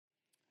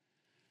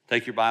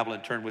Take your Bible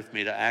and turn with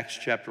me to Acts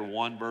chapter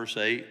 1, verse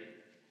 8.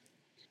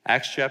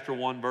 Acts chapter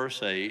 1,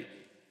 verse 8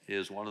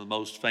 is one of the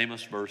most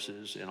famous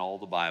verses in all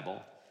the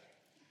Bible.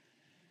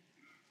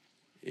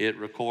 It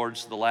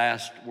records the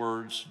last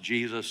words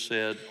Jesus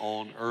said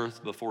on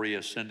earth before he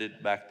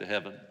ascended back to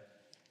heaven.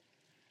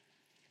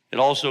 It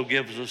also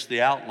gives us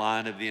the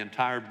outline of the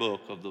entire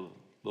book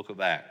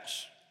of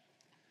Acts.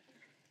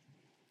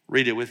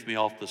 Read it with me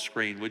off the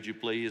screen, would you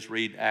please?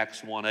 Read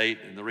Acts 1:8.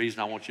 And the reason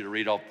I want you to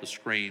read off the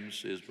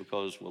screens is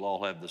because we'll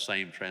all have the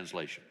same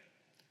translation.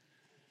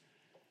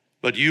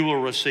 But you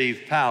will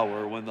receive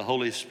power when the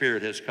Holy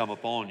Spirit has come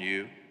upon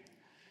you,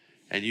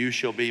 and you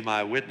shall be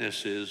my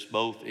witnesses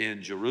both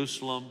in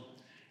Jerusalem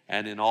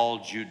and in all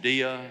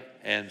Judea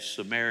and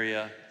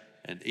Samaria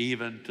and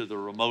even to the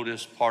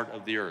remotest part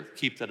of the earth.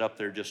 Keep that up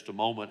there just a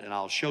moment, and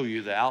I'll show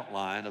you the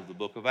outline of the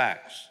book of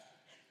Acts.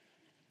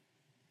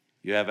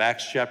 You have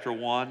Acts chapter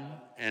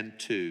 1 and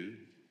 2.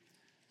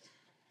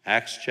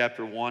 Acts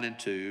chapter 1 and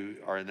 2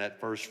 are in that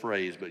first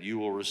phrase, but you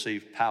will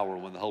receive power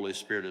when the Holy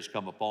Spirit has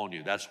come upon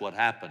you. That's what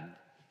happened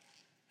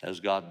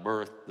as God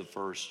birthed the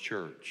first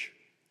church.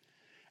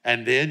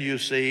 And then you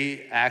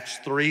see Acts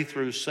 3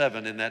 through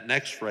 7 in that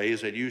next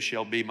phrase, and you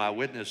shall be my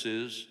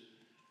witnesses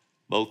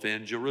both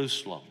in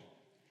Jerusalem.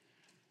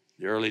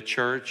 The early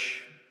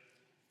church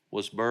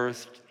was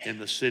birthed in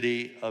the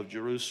city of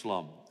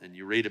Jerusalem. And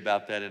you read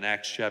about that in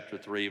Acts chapter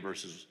 3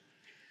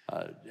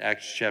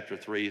 Acts chapter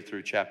 3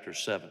 through chapter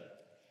 7.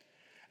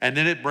 And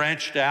then it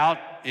branched out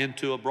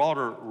into a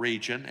broader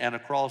region and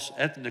across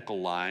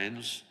ethnical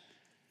lines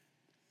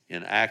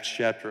in Acts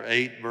chapter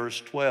 8, verse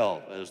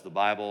 12, as the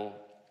Bible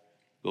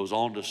goes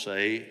on to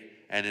say,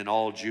 and in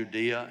all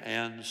Judea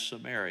and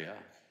Samaria.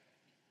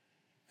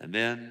 And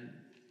then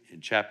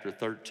in chapter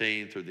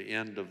 13 through the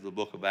end of the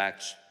book of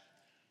Acts,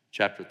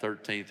 chapter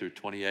 13 through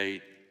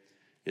 28,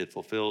 it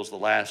fulfills the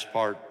last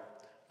part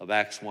of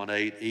Acts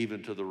 1:8,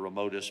 even to the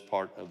remotest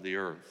part of the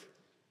earth.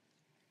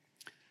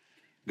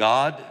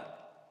 God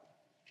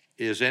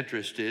is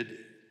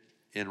interested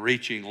in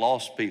reaching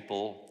lost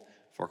people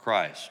for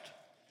Christ.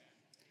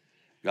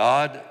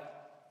 God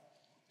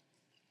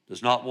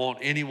does not want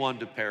anyone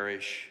to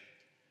perish.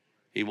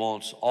 He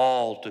wants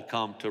all to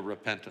come to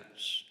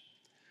repentance.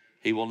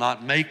 He will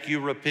not make you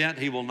repent.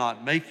 He will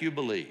not make you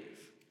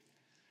believe.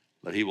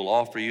 But he will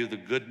offer you the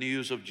good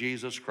news of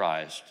Jesus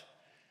Christ.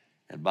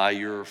 And by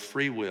your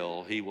free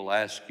will, he will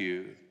ask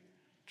you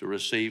to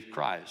receive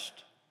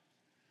Christ.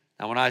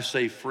 Now, when I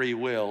say free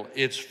will,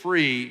 it's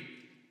free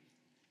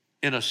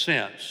in a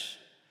sense,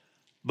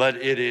 but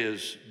it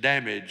is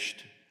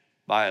damaged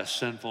by a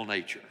sinful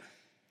nature.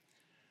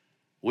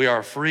 We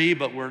are free,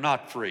 but we're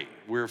not free.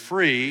 We're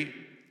free,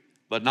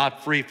 but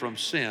not free from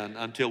sin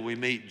until we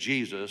meet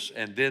Jesus,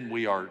 and then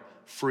we are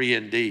free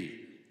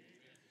indeed.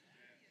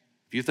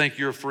 If you think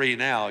you're free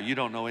now, you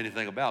don't know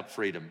anything about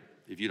freedom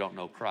if you don't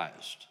know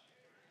Christ.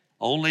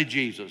 Only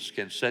Jesus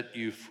can set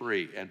you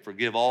free and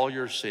forgive all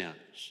your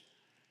sins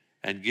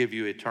and give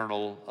you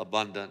eternal,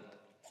 abundant,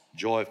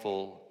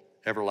 joyful,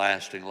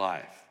 everlasting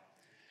life.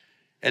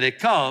 And it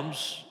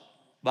comes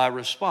by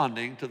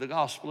responding to the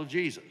gospel of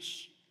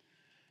Jesus.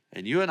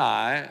 And you and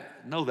I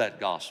know that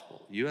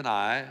gospel. You and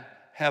I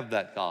have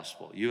that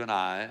gospel. You and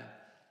I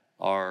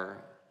are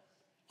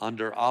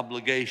under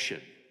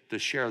obligation to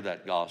share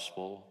that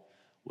gospel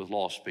with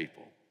lost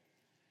people.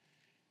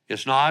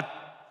 It's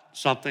not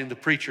something the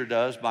preacher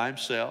does by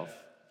himself.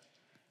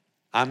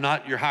 I'm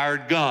not your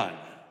hired gun.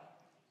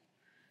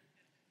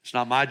 It's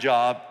not my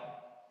job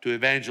to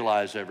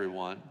evangelize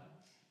everyone.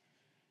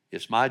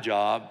 It's my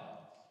job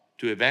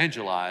to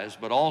evangelize,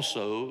 but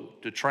also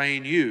to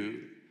train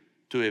you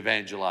to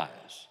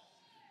evangelize.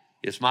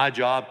 It's my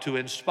job to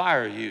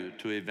inspire you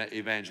to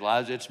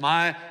evangelize. It's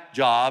my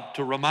job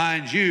to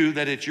remind you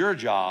that it's your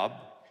job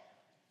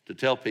to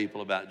tell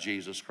people about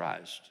Jesus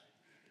Christ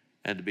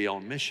and to be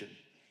on mission.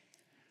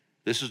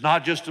 This is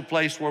not just a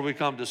place where we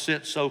come to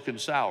sit, soak, and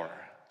sour.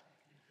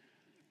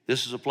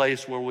 This is a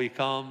place where we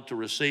come to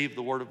receive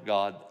the Word of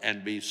God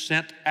and be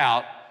sent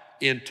out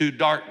into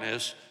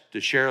darkness to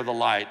share the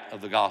light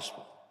of the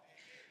gospel.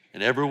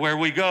 And everywhere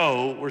we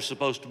go, we're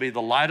supposed to be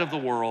the light of the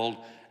world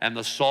and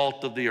the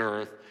salt of the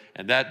earth.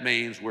 And that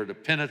means we're to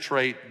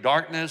penetrate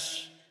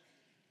darkness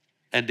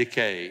and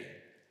decay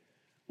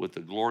with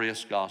the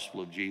glorious gospel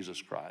of Jesus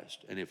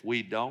Christ. And if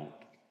we don't,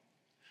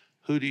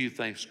 who do you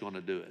think's going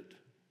to do it?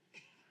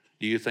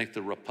 Do you think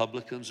the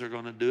Republicans are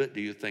going to do it?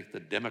 Do you think the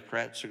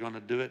Democrats are going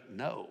to do it?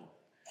 No.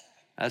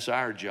 That's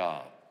our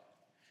job.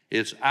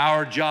 It's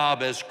our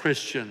job as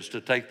Christians to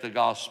take the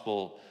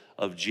gospel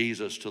of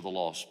Jesus to the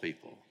lost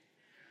people.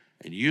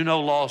 And you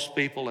know lost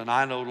people, and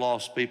I know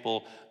lost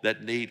people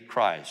that need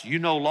Christ. You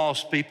know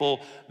lost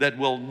people that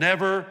will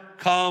never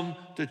come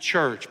to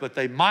church, but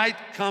they might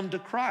come to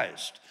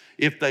Christ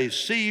if they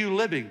see you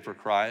living for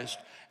Christ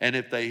and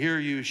if they hear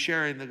you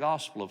sharing the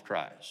gospel of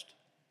Christ.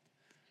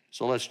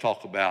 So let's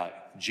talk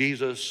about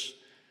Jesus'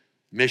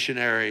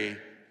 missionary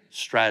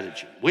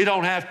strategy. We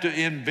don't have to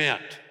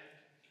invent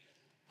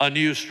a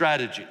new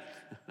strategy.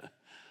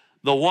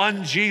 The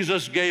one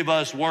Jesus gave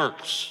us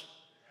works.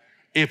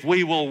 if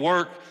we will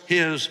work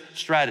his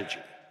strategy.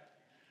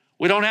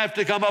 We don't have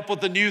to come up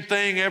with a new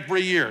thing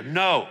every year.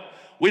 No,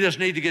 we just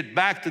need to get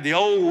back to the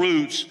old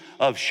roots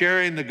of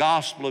sharing the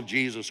gospel of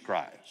Jesus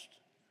Christ.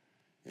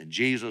 And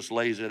Jesus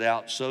lays it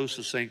out so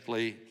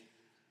succinctly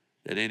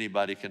that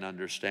anybody can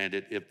understand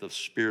it. If the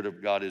Spirit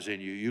of God is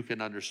in you, you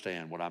can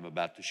understand what I'm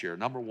about to share.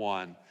 Number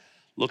one,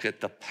 look at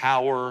the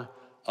power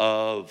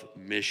of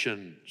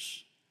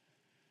missions.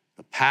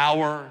 The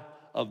power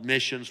of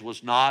missions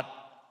was not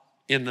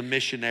in the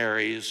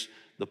missionaries.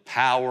 The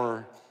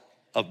power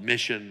of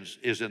missions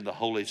is in the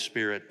Holy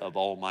Spirit of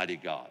Almighty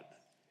God.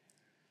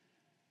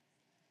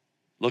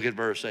 Look at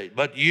verse 8.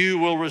 But you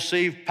will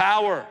receive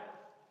power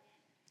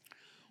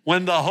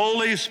when the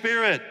Holy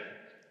Spirit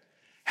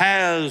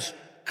has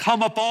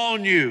come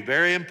upon you.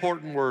 Very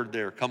important word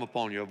there, come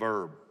upon you, a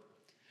verb.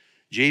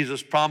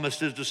 Jesus promised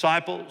his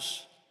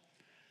disciples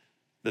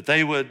that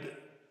they would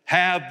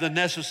have the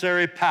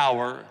necessary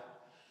power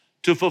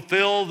to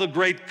fulfill the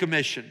Great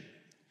Commission.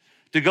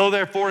 To go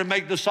therefore and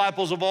make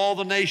disciples of all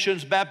the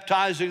nations,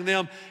 baptizing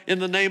them in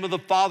the name of the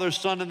Father,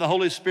 Son, and the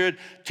Holy Spirit,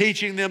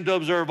 teaching them to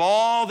observe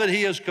all that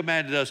he has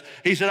commanded us.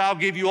 He said, I'll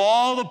give you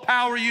all the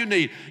power you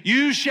need.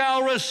 You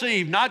shall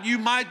receive, not you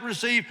might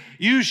receive,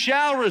 you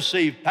shall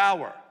receive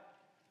power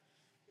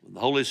when the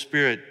Holy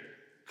Spirit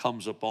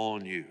comes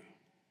upon you,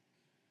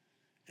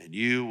 and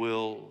you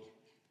will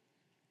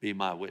be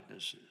my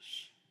witnesses.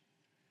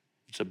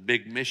 It's a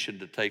big mission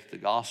to take the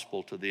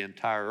gospel to the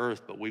entire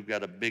earth, but we've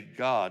got a big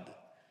God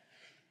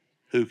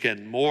who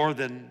can more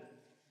than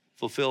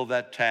fulfill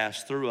that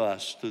task through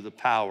us, through the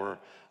power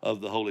of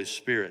the Holy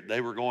Spirit.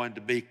 They were going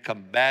to be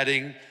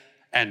combating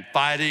and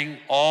fighting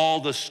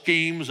all the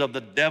schemes of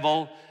the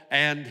devil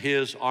and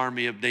his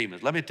army of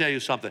demons. Let me tell you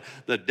something.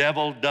 The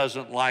devil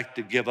doesn't like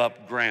to give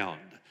up ground.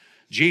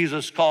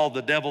 Jesus called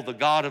the devil the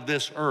god of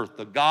this earth,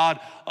 the god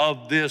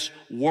of this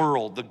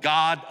world, the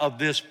god of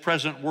this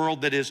present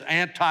world that is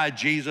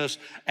anti-Jesus,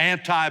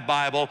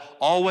 anti-Bible,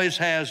 always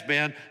has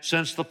been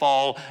since the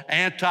fall,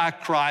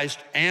 anti-Christ,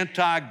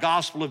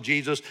 anti-gospel of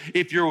Jesus.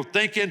 If you're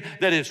thinking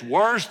that it's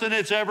worse than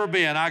it's ever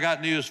been, I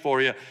got news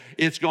for you.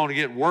 It's going to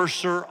get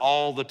worser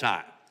all the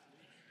time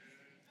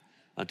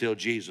until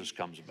Jesus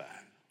comes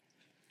back.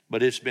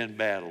 But it's been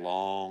bad a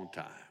long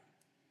time.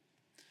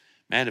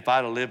 Man, if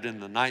I'd have lived in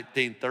the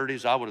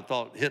 1930s, I would have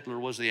thought Hitler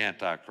was the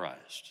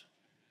Antichrist.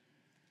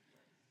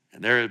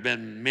 And there have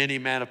been many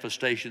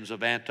manifestations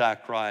of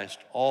Antichrist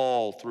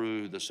all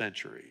through the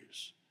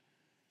centuries.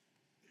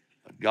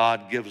 But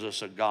God gives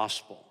us a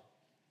gospel.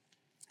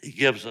 He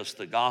gives us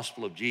the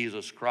gospel of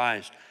Jesus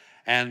Christ,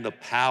 and the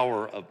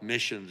power of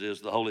missions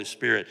is the Holy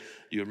Spirit.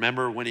 Do you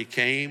remember when he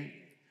came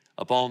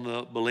upon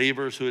the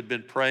believers who had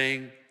been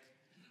praying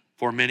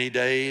for many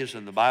days?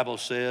 And the Bible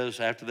says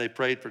after they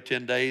prayed for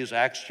 10 days,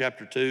 Acts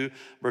chapter 2,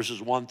 verses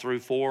 1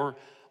 through 4,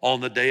 on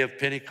the day of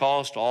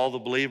Pentecost, all the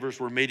believers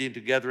were meeting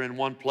together in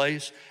one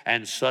place,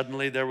 and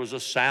suddenly there was a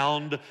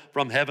sound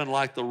from heaven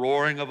like the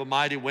roaring of a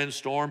mighty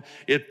windstorm.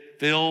 It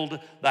filled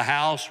the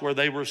house where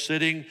they were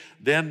sitting.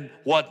 Then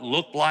what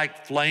looked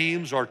like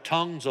flames or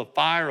tongues of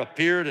fire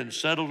appeared and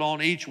settled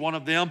on each one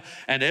of them,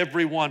 and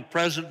everyone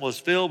present was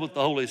filled with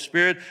the Holy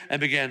Spirit and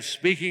began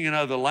speaking in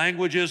other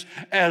languages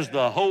as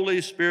the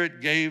Holy Spirit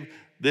gave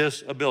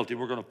this ability.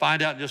 We're going to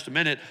find out in just a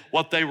minute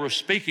what they were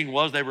speaking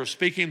was. They were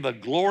speaking the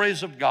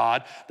glories of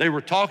God. They were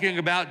talking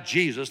about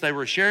Jesus. They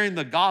were sharing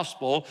the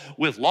gospel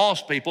with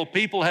lost people.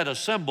 People had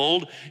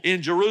assembled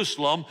in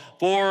Jerusalem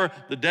for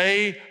the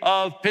day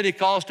of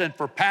Pentecost and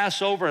for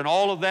Passover and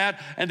all of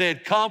that. And they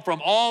had come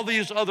from all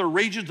these other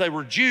regions. They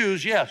were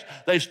Jews, yes.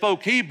 They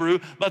spoke Hebrew,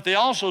 but they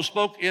also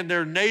spoke in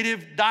their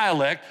native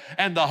dialect.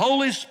 And the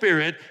Holy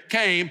Spirit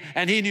came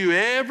and he knew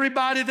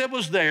everybody that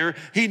was there.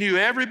 He knew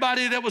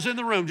everybody that was in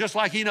the room, just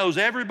like he knows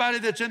everybody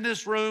that's in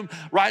this room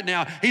right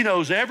now. He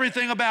knows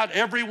everything about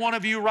every one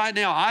of you right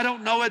now. I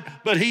don't know it,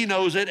 but he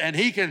knows it, and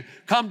he can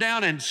come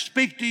down and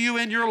speak to you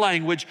in your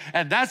language.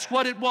 And that's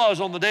what it was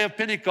on the day of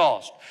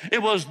Pentecost.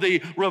 It was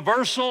the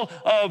reversal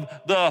of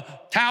the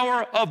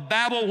Tower of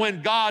Babel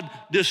when God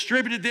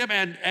distributed them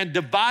and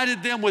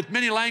divided them with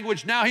many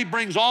languages. Now he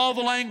brings all the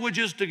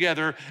languages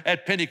together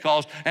at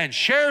Pentecost and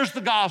shares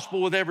the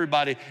gospel with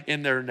everybody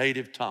in their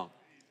native tongue.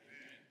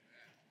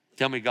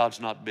 Tell me God's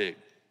not big.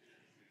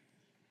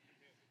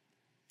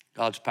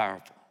 God's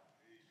powerful.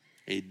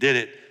 He did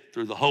it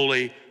through the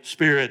Holy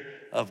Spirit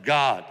of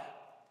God.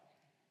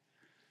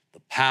 The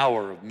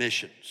power of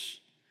missions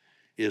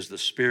is the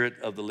Spirit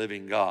of the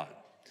living God.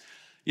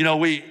 You know,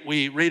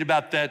 we read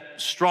about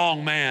that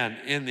strong man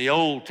in the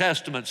Old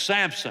Testament,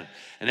 Samson.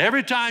 And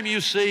every time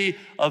you see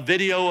a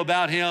video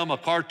about him, a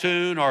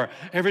cartoon, or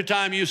every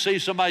time you see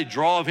somebody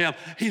draw of him,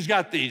 he's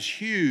got these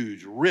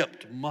huge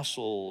ripped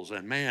muscles.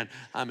 And man,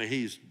 I mean,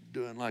 he's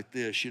doing like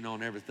this, you know,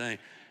 and everything.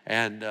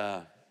 And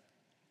the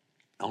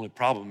only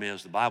problem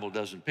is the Bible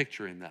doesn't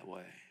picture him that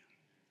way.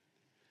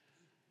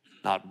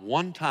 Not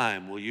one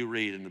time will you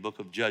read in the book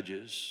of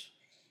Judges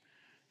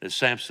that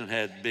Samson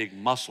had big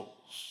muscles.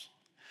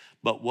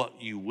 But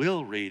what you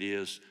will read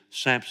is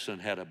Samson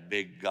had a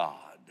big God.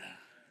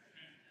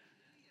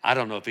 I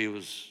don't know if he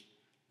was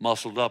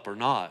muscled up or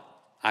not?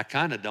 I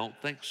kind of don't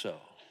think so.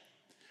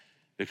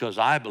 Because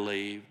I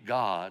believe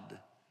God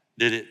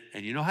did it.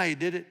 And you know how he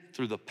did it?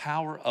 Through the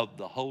power of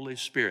the Holy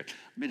Spirit.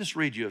 Let me just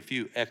read you a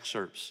few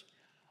excerpts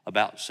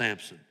about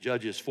Samson.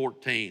 Judges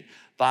 14,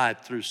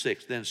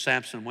 5-6. Then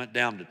Samson went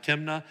down to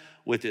Timnah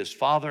with his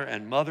father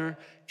and mother,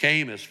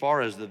 came as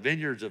far as the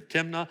vineyards of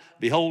Timnah.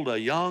 Behold, a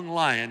young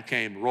lion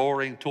came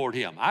roaring toward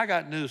him. I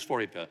got news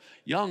for you. If a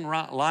young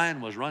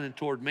lion was running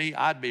toward me,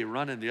 I'd be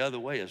running the other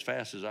way as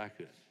fast as I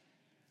could.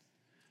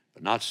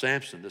 But not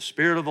Samson. The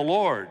Spirit of the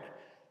Lord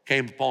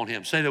came upon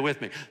him. Say that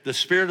with me. The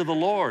Spirit of the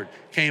Lord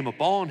came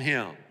upon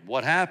him.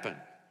 What happened?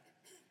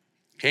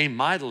 Came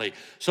mightily,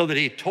 so that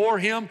he tore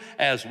him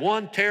as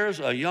one tears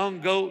a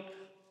young goat,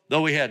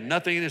 though he had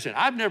nothing in his hand.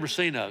 I've never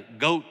seen a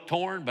goat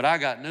torn, but I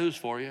got news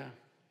for you.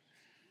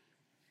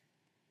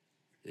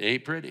 It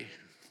ain't pretty.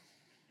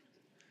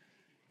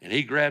 And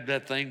he grabbed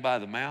that thing by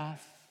the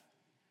mouth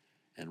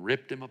and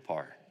ripped him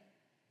apart.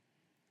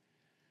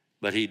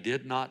 But he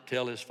did not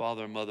tell his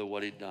father and mother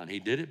what he'd done. He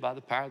did it by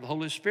the power of the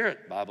Holy Spirit.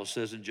 The Bible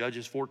says in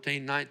Judges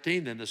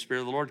 14:19, then the Spirit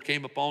of the Lord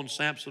came upon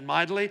Samson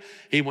mightily.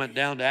 He went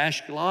down to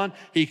Ashkelon.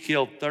 He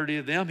killed 30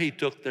 of them. He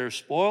took their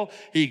spoil.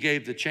 He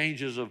gave the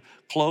changes of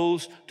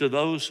clothes to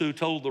those who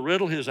told the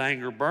riddle. His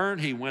anger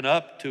burned. He went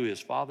up to his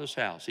father's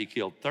house. He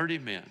killed 30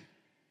 men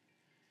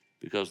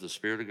because the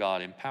Spirit of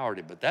God empowered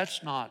him. But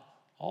that's not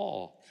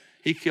all.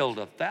 He killed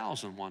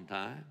 1,000 one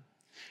time.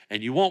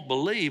 And you won't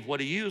believe what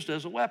he used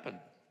as a weapon.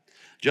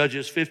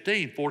 Judges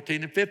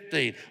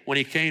 15:14-15. When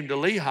he came to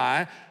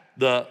Lehi,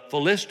 the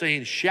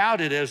Philistines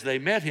shouted as they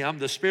met him.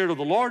 The Spirit of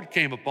the Lord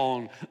came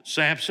upon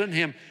Samson,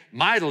 him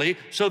mightily,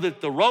 so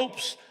that the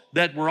ropes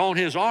that were on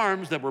his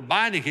arms that were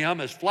binding him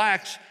as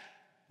flax,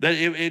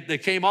 they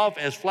came off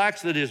as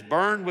flax that is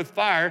burned with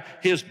fire.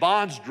 His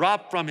bonds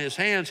dropped from his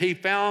hands. He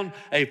found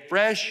a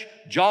fresh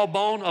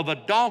jawbone of a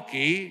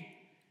donkey.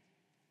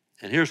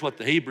 And here's what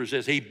the Hebrew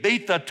says. He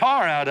beat the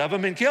tar out of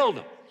him and killed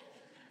him.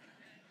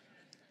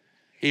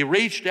 He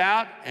reached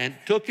out and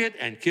took it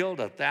and killed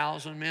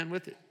 1,000 men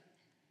with it.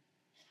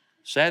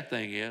 Sad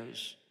thing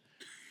is,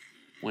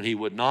 when he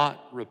would not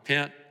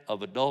repent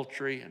of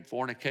adultery and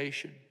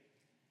fornication,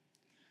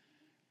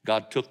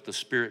 God took the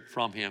Spirit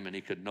from him and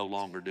he could no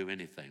longer do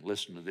anything.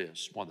 Listen to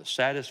this, one of the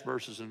saddest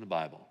verses in the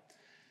Bible.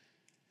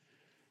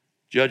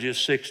 Judges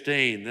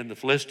 16, then the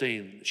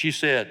Philistine, she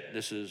said,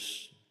 this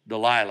is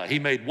Delilah. He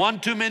made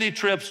one too many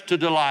trips to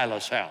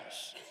Delilah's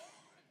house.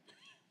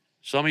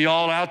 Some of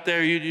y'all out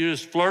there, you're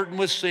just flirting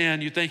with sin.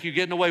 You think you're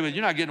getting away with it.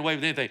 You're not getting away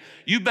with anything.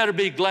 You better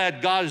be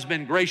glad God has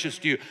been gracious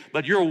to you.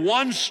 But you're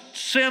one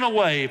sin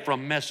away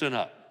from messing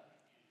up.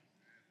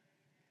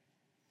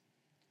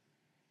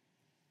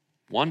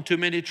 One too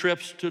many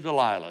trips to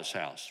Delilah's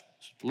house.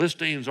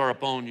 Philistines are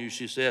upon you,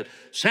 she said.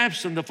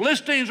 Samson, the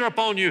Philistines are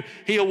upon you.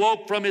 He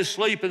awoke from his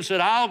sleep and said,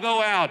 I'll go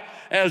out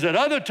as at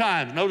other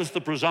times. Notice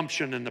the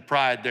presumption and the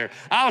pride there.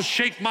 I'll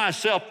shake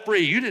myself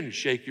free. You didn't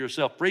shake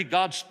yourself free.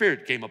 God's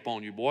Spirit came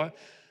upon you, boy.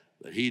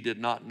 But he did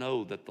not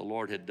know that the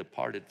Lord had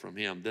departed from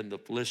him. Then the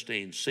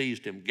Philistines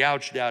seized him,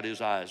 gouged out his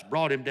eyes,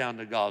 brought him down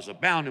to Gaza,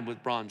 bound him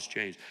with bronze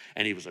chains,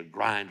 and he was a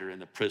grinder in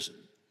the prison.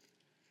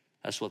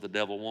 That's what the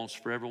devil wants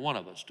for every one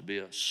of us, to be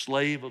a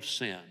slave of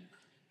sin.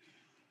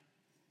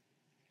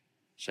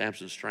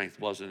 Samson's strength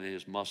wasn't in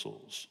his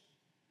muscles.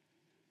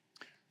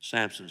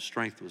 Samson's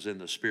strength was in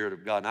the Spirit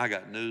of God. And I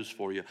got news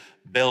for you.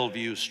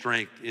 Bellevue's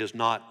strength is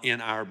not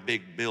in our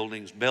big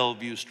buildings.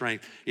 Bellevue's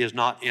strength is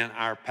not in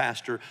our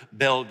pastor.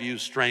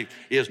 Bellevue's strength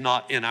is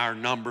not in our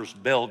numbers.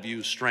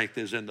 Bellevue's strength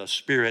is in the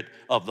Spirit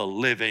of the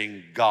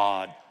living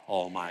God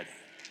Almighty.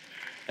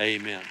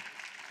 Amen.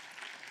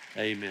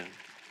 Amen.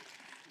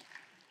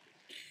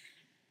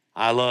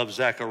 I love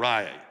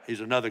Zechariah.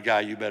 He's another guy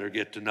you better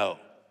get to know.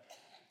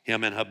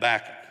 Him and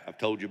Habakkuk. I've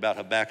told you about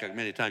Habakkuk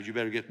many times. You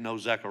better get to know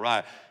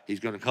Zechariah. He's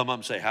going to come up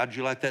and say, how did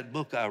you like that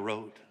book I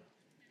wrote?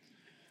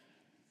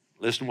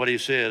 Listen to what he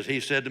says. He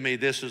said to me,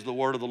 this is the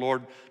word of the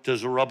Lord to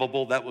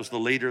Zerubbabel. That was the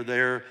leader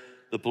there,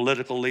 the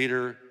political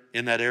leader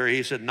in that area.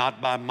 He said,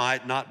 not by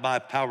might, not by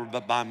power,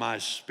 but by my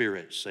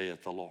Spirit,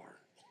 saith the Lord.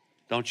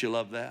 Don't you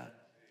love that?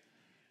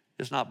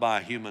 It's not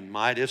by human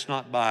might. It's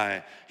not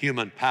by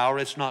human power.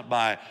 It's not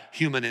by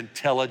human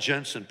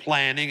intelligence and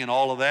planning and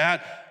all of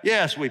that.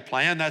 Yes, we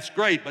plan. That's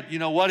great. But you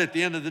know what? At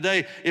the end of the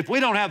day, if we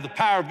don't have the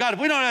power of God, if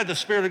we don't have the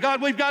Spirit of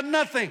God, we've got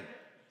nothing.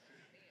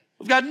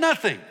 We've got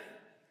nothing.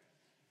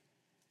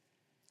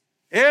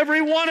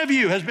 Every one of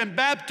you has been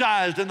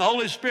baptized in the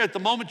Holy Spirit the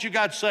moment you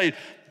got saved.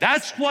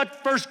 That's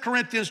what 1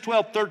 Corinthians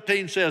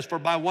 12:13 says. For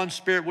by one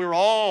Spirit we're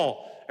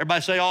all,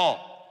 everybody say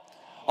all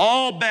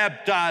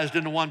baptized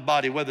into one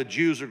body, whether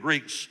Jews or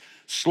Greeks,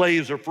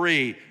 slaves or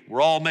free.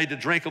 We're all made to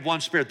drink of one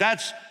Spirit.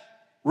 That's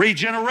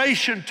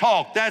regeneration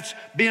talk. That's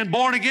being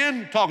born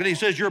again talk. And he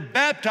says you're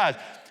baptized.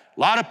 A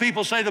lot of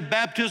people say the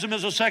baptism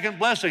is a second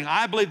blessing.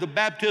 I believe the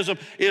baptism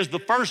is the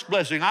first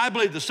blessing. I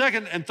believe the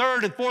second and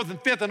third and fourth and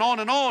fifth and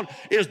on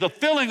is the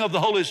filling of the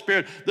Holy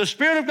Spirit. The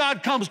Spirit of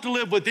God comes to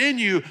live within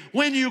you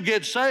when you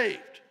get saved.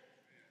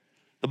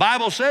 The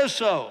Bible says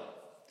so.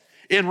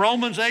 In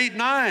Romans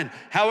 8:9,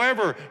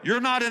 however,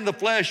 you're not in the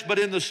flesh, but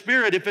in the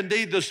Spirit, if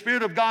indeed the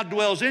Spirit of God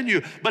dwells in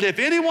you. But if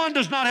anyone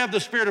does not have the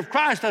Spirit of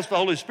Christ, that's the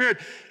Holy Spirit,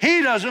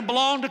 he doesn't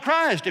belong to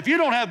Christ. If you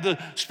don't have the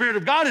Spirit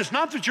of God, it's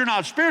not that you're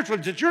not spiritual,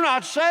 it's that you're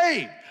not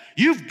saved.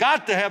 You've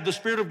got to have the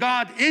Spirit of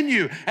God in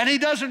you. And he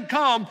doesn't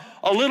come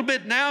a little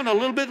bit now and a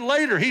little bit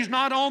later. He's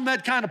not on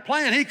that kind of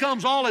plan. He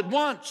comes all at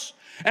once.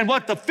 And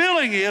what the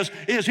filling is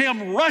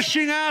him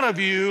rushing out of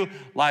you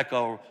like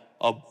a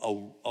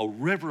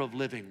river of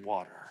living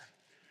water.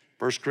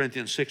 1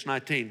 Corinthians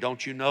 6:19,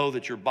 don't you know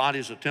that your body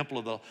is a temple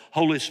of the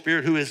Holy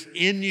Spirit who is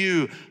in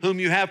you, whom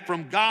you have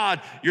from God?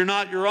 You're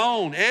not your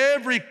own.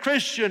 Every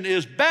Christian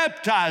is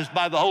baptized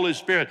by the Holy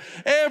Spirit.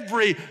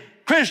 Every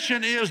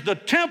Christian is the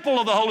temple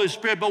of the Holy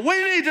Spirit, but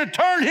we need to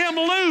turn him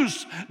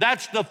loose.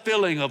 That's the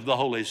filling of the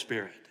Holy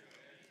Spirit.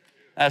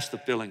 That's the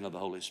filling of the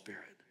Holy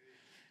Spirit.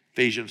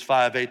 Ephesians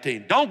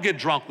 5:18, don't get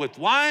drunk with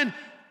wine.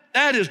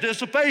 That is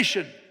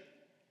dissipation.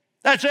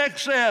 That's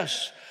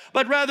excess.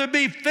 But rather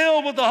be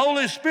filled with the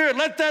Holy Spirit.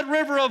 Let that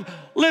river of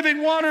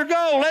living water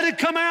go. Let it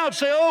come out.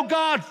 Say, oh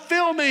God,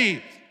 fill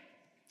me.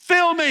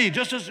 Fill me.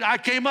 Just as I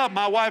came up,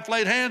 my wife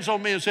laid hands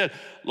on me and said,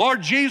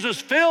 Lord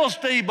Jesus, fill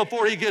Steve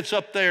before he gets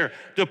up there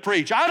to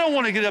preach. I don't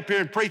want to get up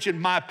here and preach in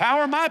my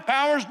power. My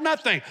power is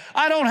nothing.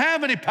 I don't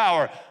have any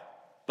power.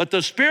 But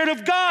the Spirit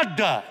of God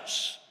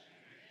does.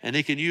 And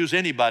he can use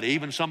anybody,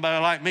 even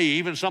somebody like me,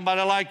 even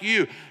somebody like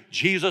you.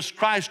 Jesus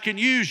Christ can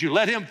use you.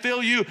 Let him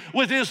fill you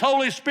with his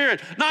Holy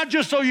Spirit. Not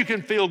just so you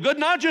can feel good,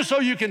 not just so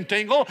you can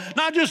tingle,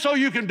 not just so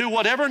you can do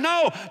whatever,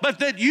 no, but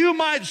that you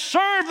might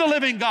serve the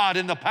living God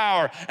in the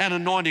power and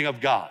anointing of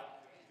God.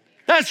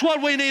 That's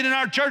what we need in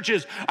our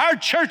churches. Our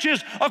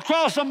churches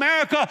across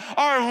America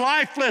are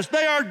lifeless.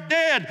 They are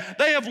dead.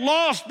 They have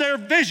lost their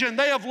vision.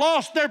 They have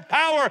lost their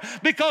power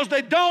because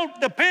they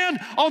don't depend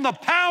on the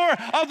power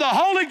of the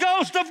Holy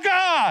Ghost of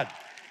God.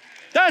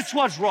 That's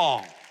what's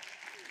wrong.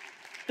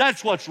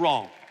 That's what's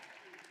wrong.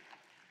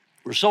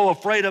 We're so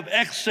afraid of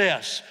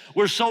excess.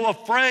 We're so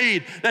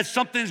afraid that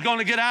something's going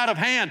to get out of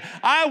hand.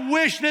 I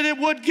wish that it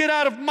would get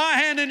out of my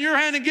hand and your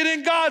hand and get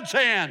in God's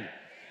hand.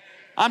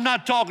 I'm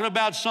not talking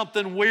about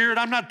something weird.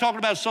 I'm not talking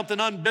about something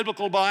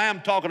unbiblical, but I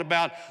am talking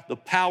about the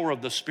power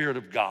of the Spirit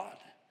of God.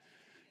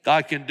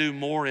 God can do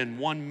more in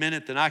 1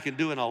 minute than I can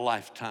do in a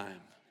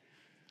lifetime.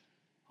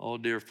 Oh,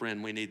 dear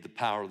friend, we need the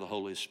power of the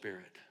Holy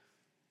Spirit.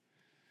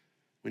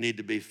 We need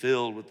to be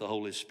filled with the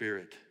Holy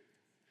Spirit.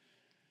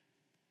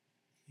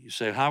 You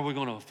say, how are we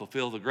going to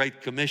fulfill the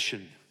Great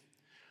Commission?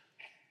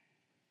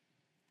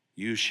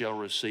 You shall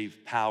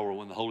receive power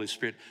when the Holy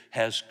Spirit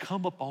has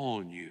come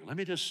upon you. Let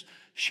me just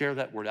share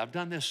that word. I've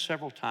done this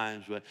several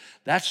times, but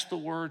that's the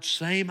word,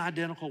 same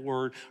identical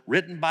word,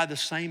 written by the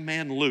same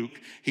man,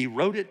 Luke. He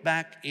wrote it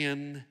back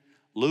in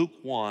Luke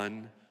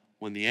 1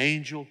 when the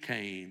angel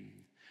came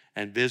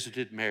and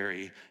visited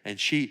Mary. And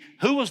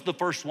who was the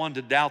first one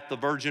to doubt the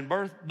virgin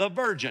birth? The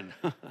virgin.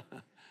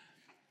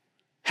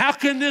 How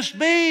can this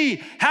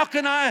be? How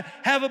can I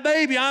have a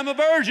baby? I'm a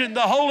virgin.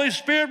 The Holy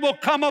Spirit will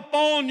come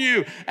upon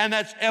you. And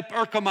that's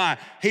eperchomai.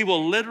 He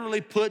will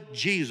literally put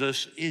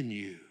Jesus in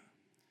you.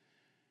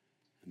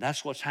 And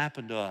that's what's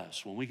happened to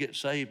us. When we get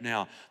saved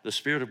now, the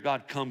Spirit of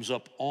God comes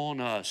up on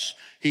us.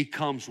 He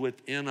comes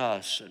within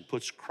us and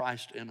puts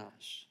Christ in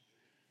us.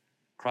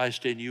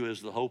 Christ in you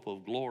is the hope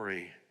of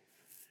glory.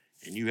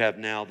 And you have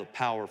now the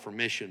power for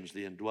missions,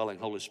 the indwelling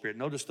Holy Spirit.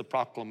 Notice the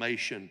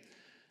proclamation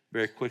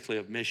very quickly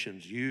of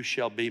missions. You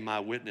shall be my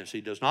witness. He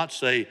does not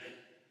say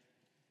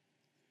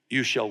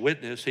you shall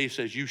witness. He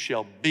says you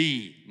shall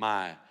be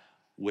my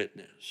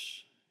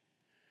witness.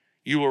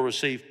 You will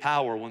receive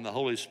power when the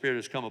Holy Spirit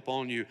has come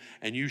upon you,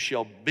 and you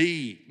shall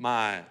be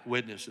my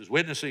witnesses.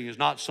 Witnessing is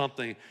not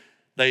something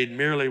they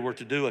merely were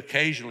to do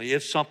occasionally.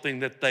 It's something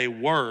that they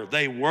were.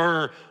 They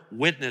were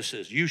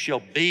witnesses. You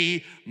shall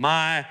be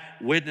my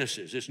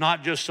witnesses. It's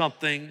not just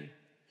something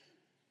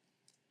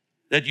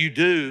that you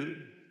do.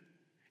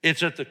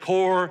 It's at the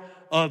core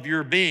of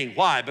your being.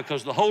 Why?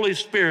 Because the Holy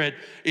Spirit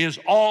is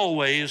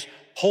always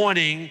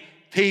pointing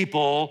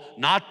people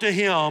not to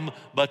him,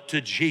 but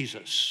to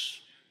Jesus.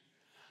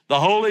 The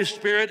Holy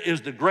Spirit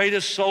is the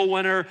greatest soul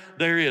winner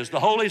there is. The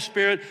Holy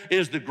Spirit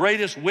is the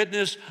greatest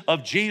witness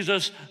of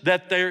Jesus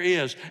that there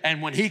is.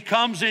 And when he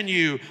comes in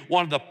you,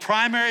 one of the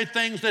primary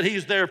things that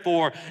he's there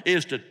for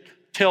is to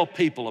tell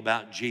people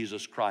about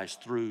Jesus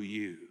Christ through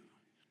you.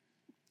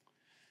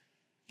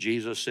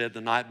 Jesus said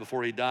the night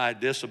before he died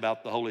this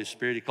about the Holy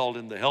Spirit. He called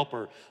him the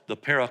helper, the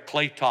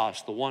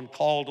parakletos, the one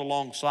called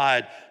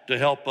alongside to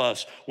help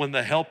us. When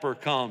the helper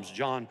comes,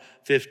 John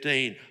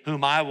 15,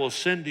 whom I will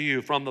send to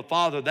you from the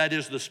Father, that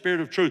is the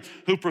Spirit of truth,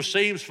 who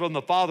proceeds from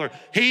the Father.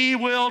 He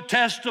will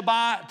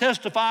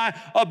testify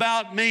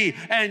about me,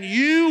 and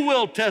you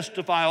will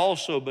testify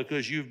also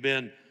because you've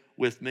been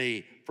with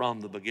me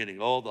from the beginning.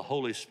 Oh, the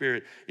Holy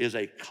Spirit is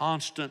a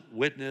constant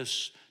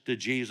witness to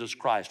Jesus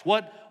Christ.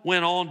 What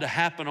went on to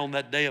happen on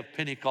that day of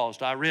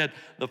Pentecost? I read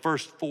the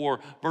first 4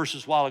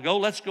 verses a while ago.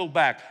 Let's go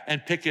back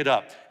and pick it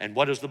up. And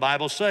what does the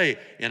Bible say?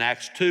 In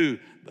Acts 2,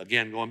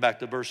 Again, going back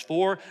to verse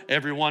 4,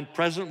 everyone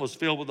present was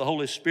filled with the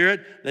Holy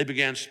Spirit. They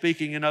began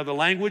speaking in other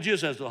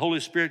languages as the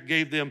Holy Spirit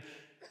gave them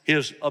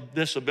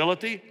this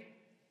ability.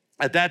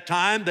 At that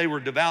time, they were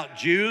devout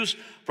Jews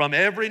from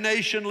every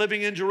nation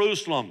living in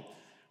Jerusalem.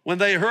 When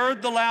they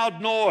heard the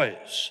loud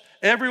noise,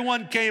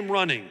 everyone came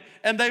running,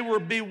 and they were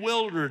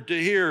bewildered to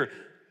hear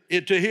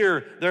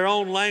their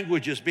own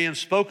languages being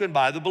spoken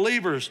by the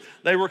believers.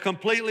 They were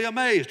completely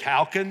amazed.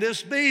 How can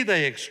this be?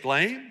 They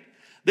exclaimed.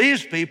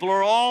 These people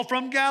are all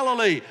from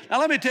Galilee. Now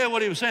let me tell you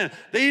what he was saying.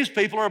 These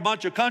people are a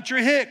bunch of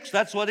country hicks.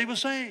 That's what he was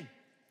saying.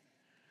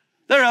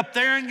 They're up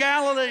there in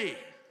Galilee.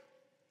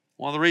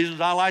 One of the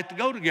reasons I like to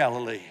go to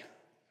Galilee,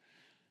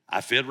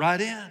 I fit right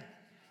in.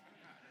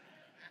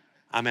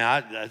 I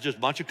mean, just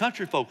a bunch of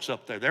country folks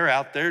up there. They're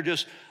out there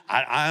just,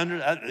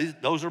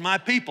 those are my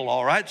people,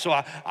 all right? So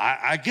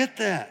I get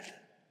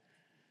that.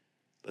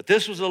 But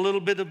this was a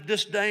little bit of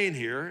disdain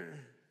here.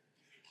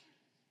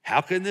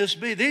 How can this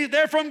be?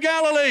 They're from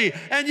Galilee,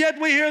 and yet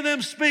we hear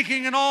them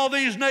speaking in all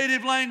these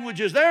native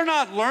languages. They're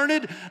not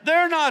learned. They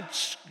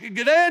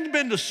hadn't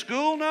been to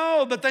school,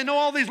 no, but they know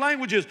all these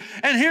languages.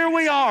 And here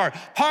we are,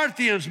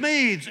 Parthians,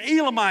 Medes,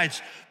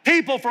 Elamites,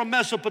 people from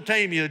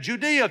Mesopotamia,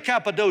 Judea,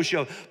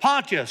 Cappadocia,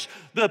 Pontus,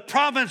 the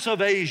province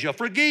of Asia,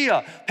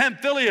 Phrygia,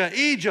 Pamphylia,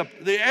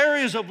 Egypt, the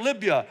areas of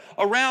Libya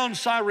around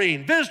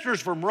Cyrene, visitors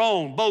from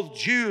Rome, both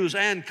Jews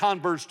and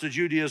converts to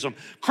Judaism,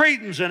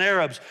 Cretans and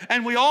Arabs.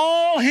 And we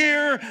all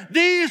hear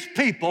these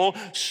people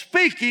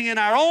speaking in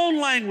our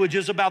own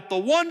languages about the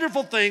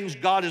wonderful things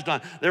God has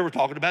done. They were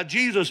talking about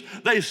Jesus.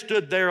 They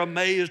stood there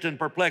amazed and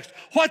perplexed.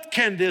 What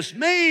can this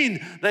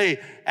mean?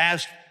 They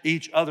asked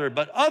each other,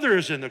 but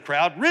others in the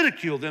crowd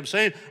ridiculed them,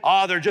 saying,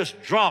 they're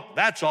just drunk,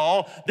 that's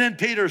all. Then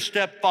Peter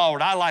stepped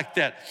forward. I like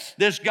that.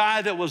 This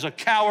guy that was a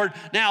coward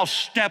now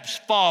steps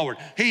forward.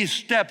 He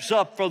steps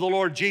up for the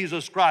Lord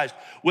Jesus Christ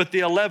with the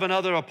 11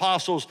 other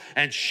apostles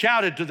and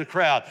shouted to the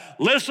crowd,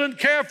 listen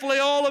carefully,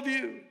 all of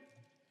you,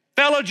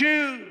 fellow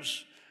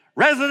Jews,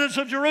 residents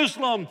of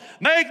Jerusalem,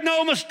 make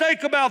no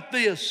mistake about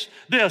this.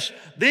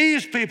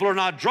 These people are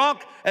not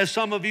drunk, as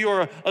some of you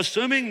are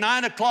assuming.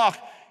 9 o'clock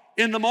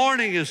in the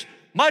morning is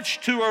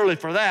much too early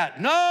for that.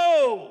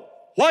 No,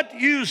 what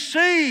you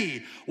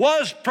see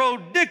was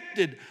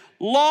predicted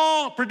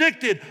long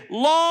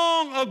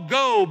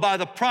ago by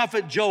the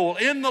prophet Joel.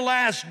 In the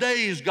last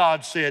days,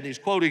 God said, he's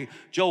quoting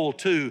Joel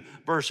 2,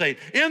 verse 8.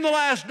 In the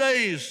last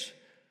days,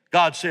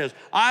 God says,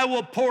 I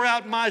will pour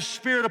out my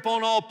spirit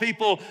upon all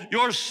people.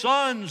 Your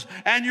sons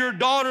and your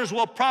daughters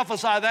will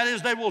prophesy. That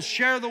is, they will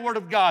share the word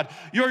of God.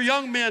 Your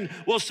young men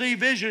will see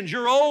visions.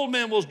 Your old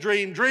men will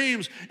dream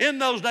dreams. In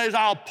those days,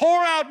 I'll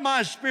pour out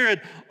my spirit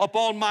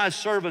upon my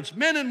servants,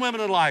 men and women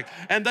alike,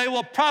 and they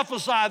will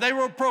prophesy. They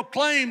will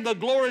proclaim the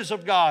glories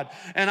of God,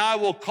 and I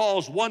will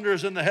cause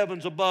wonders in the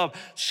heavens above,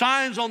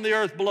 signs on the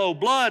earth below,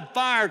 blood,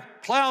 fire,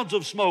 clouds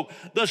of smoke.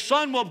 The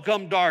sun will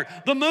become dark.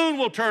 The moon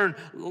will turn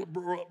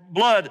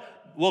blood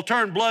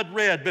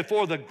red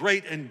before the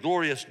great and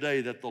glorious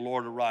day that the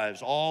Lord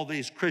arrives. All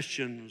these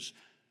Christians,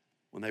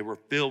 when they were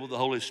filled with the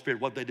Holy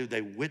Spirit, what they do?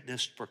 They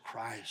witnessed for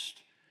Christ.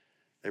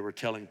 They were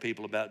telling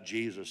people about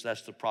Jesus.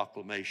 That's the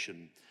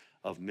proclamation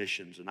of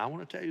missions. And I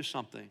want to tell you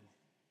something.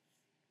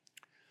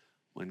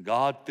 When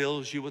God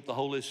fills you with the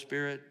Holy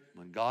Spirit,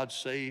 when God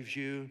saves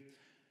you,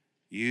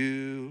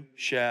 you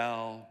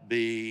shall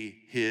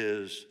be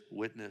his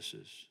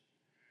witnesses.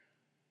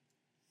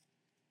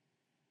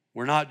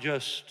 We're not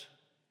just,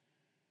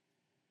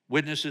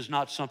 witness is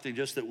not something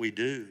just that we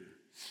do.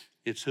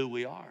 It's who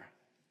we are.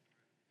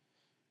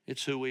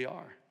 It's who we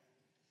are.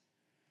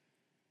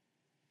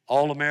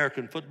 All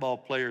American football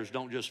players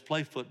don't just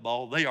play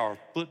football, they are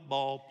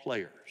football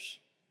players.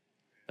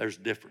 There's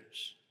a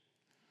difference.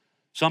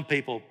 Some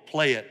people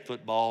play at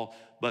football,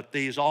 but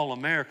these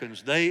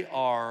All-Americans, they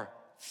are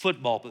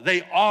football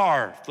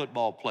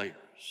players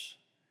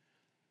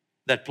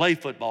that play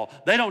football.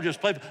 They don't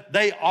just play,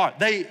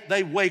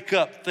 they wake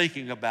up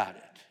thinking about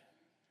it.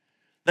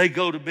 They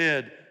go to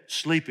bed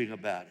sleeping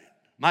about it.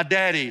 My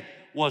daddy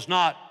was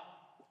not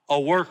a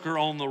worker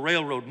on the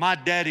railroad. My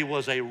daddy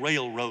was a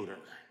railroader.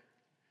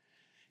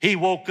 He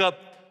woke up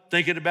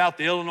thinking about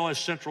the Illinois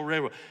Central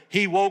Railroad.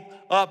 He woke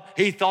up,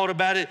 he thought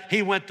about it.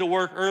 He went to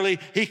work early.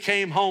 He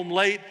came home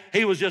late.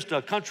 He was just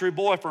a country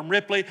boy from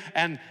Ripley,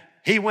 and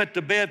he went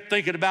to bed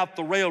thinking about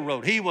the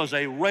railroad. He was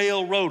a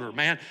railroader,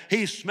 man.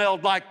 He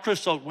smelled like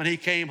creosote when he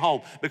came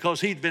home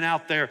because he'd been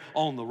out there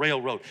on the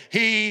railroad.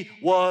 He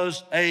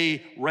was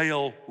a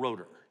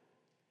railroader.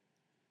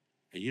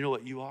 And you know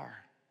what you are?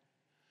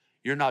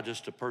 You're not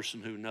just a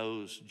person who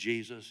knows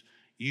Jesus.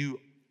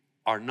 You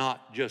are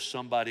not just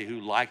somebody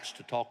who likes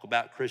to talk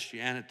about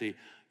Christianity.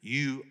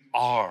 You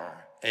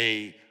are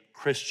a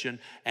Christian,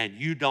 and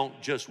you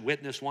don't just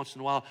witness once in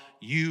a while.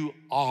 You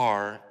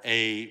are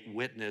a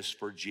witness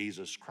for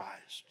Jesus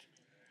Christ.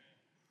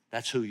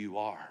 That's who you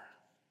are.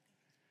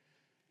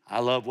 I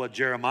love what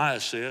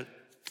Jeremiah said.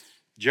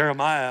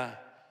 Jeremiah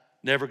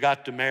never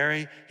got to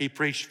marry. He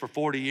preached for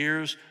 40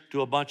 years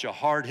to a bunch of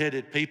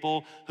hard-headed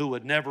people who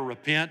would never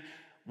repent.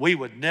 We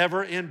would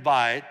never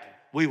invite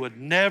we would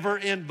never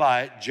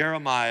invite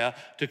Jeremiah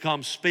to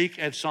come speak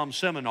at some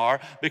seminar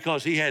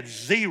because he had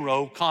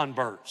 0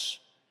 converts.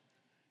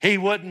 He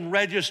wouldn't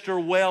register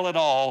well at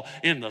all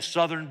in the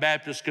Southern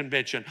Baptist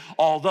Convention,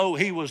 although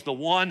he was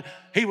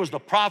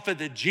the prophet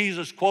that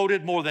Jesus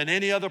quoted more than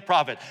any other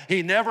prophet.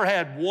 He never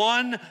had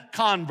one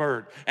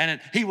convert, and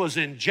he was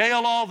in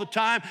jail all the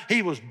time.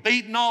 He was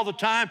beaten all the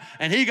time,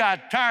 and he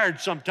got tired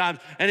sometimes,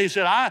 and he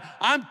said,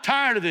 I'm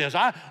tired of this.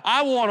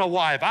 I want a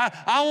wife.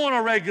 I want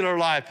a regular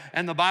life.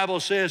 And the Bible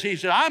says, he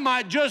said, I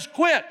might just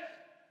quit.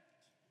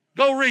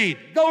 Go read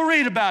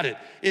about it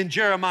in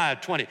Jeremiah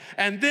 20.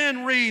 And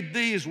then read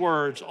these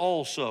words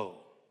also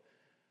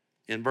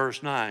in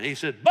verse 9. He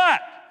said, but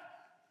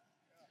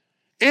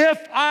if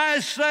I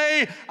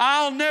say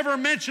I'll never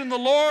mention the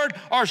Lord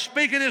or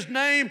speak in his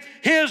name,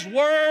 his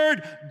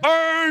word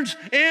burns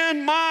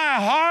in my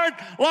heart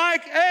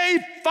like a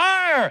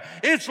fire.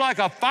 It's like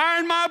a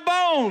fire in my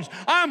bones.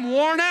 I'm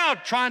worn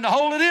out trying to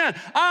hold it in.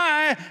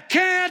 I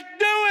can't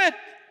do it.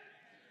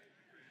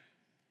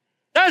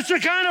 That's the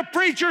kind of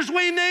preachers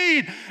we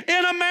need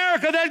in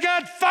America that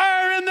got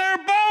fire in their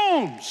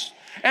bones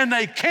and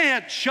they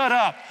can't shut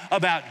up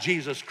about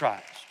Jesus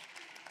Christ.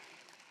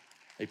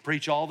 They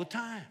preach all the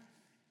time.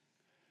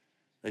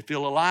 They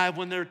feel alive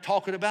when they're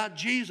talking about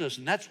Jesus,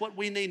 and that's what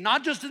we need,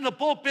 not just in the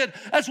pulpit,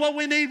 that's what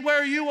we need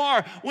where you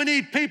are. We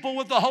need people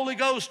with the Holy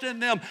Ghost in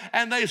them,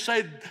 and they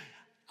say,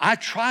 I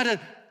try to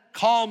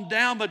calm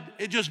down, but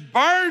it just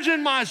burns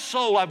in my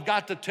soul. I've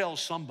got to tell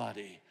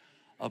somebody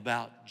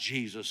about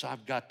Jesus.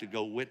 I've got to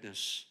go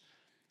witness.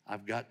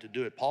 I've got to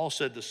do it. Paul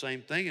said the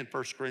same thing in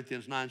 1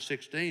 Corinthians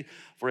 9:16.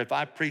 For if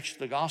I preach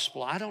the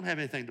gospel, I don't have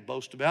anything to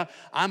boast about.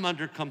 I'm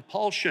under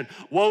compulsion.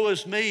 Woe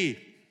is me.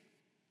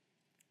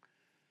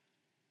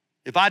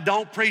 If I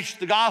don't preach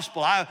the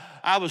gospel,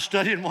 I was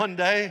studying one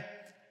day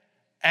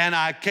and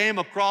I came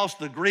across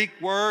the Greek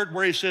word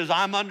where he says,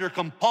 I'm under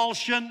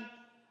compulsion.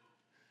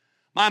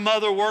 My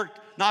mother worked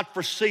not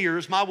for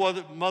Sears. My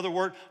mother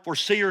worked for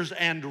Sears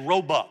and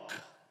Roebuck,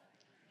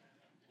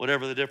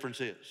 whatever the difference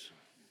is.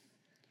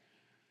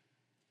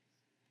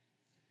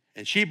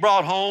 And she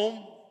brought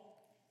home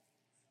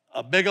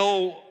a big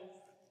old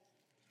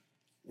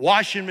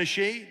washing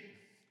machine,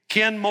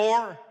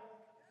 Kenmore,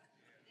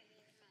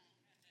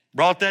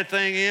 brought that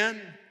thing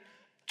in,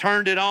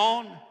 turned it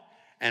on,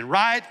 and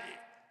right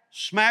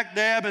smack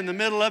dab in the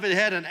middle of it, it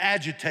had an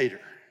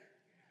agitator.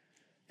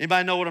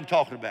 Anybody know what I'm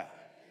talking about?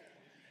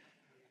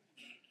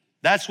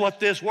 That's what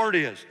this word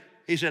is.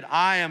 He said,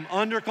 I am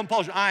under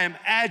compulsion. I am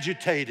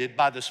agitated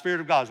by the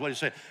Spirit of God, is what he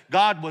said.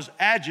 God was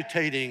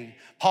agitating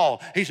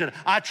Paul. He said,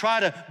 I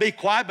try to be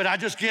quiet, but I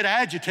just get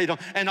agitated.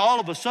 And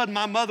all of a sudden,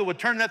 my mother would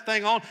turn that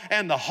thing on,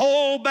 and the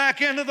whole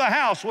back end of the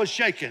house was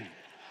shaking.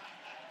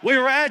 We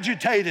were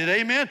agitated,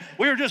 amen?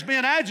 We were just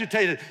being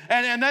agitated.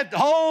 And that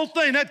whole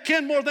thing, that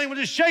Kenmore thing was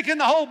just shaking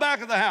the whole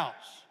back of the house.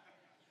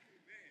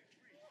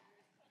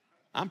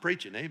 I'm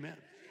preaching, amen.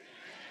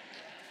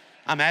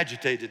 I'm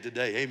agitated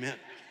today, amen.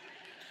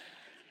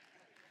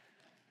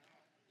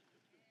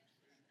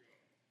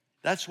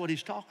 That's what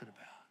he's talking about.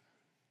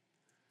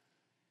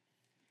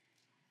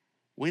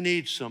 We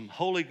need some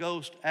Holy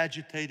Ghost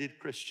agitated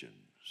Christians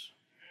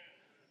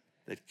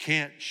that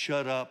can't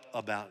shut up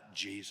about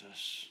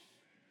Jesus.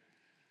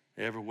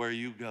 Everywhere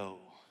you go.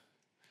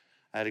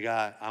 I had a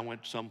guy, I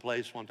went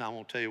someplace one time, I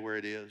won't tell you where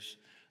it is.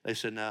 They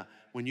said, now,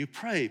 when you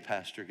pray,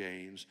 Pastor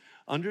Gaines,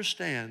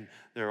 understand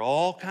there are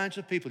all kinds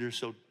of people here,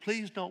 so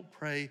please don't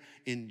pray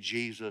in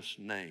Jesus'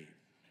 name.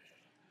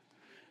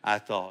 I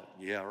thought,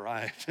 yeah,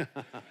 right.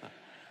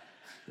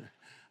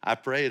 I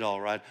prayed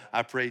all right.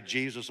 I prayed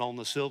Jesus on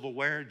the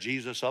silverware,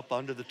 Jesus up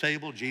under the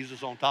table,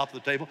 Jesus on top of the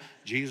table,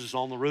 Jesus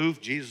on the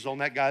roof, Jesus on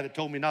that guy that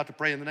told me not to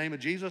pray in the name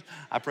of Jesus.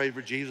 I prayed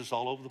for Jesus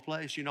all over the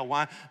place. You know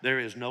why? There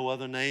is no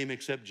other name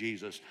except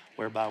Jesus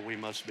whereby we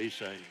must be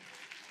saved.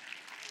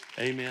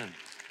 Amen.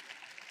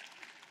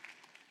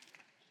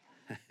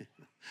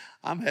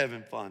 I'm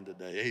having fun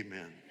today.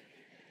 Amen.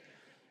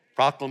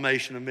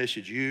 Proclamation of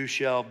message. You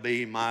shall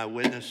be my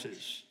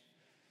witnesses.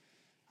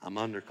 I'm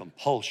under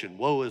compulsion.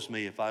 Woe is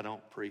me if I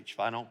don't preach,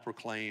 if I don't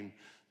proclaim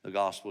the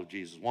gospel of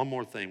Jesus. One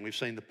more thing. We've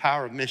seen the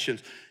power of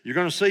missions. You're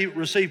going to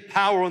receive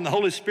power when the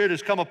Holy Spirit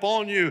has come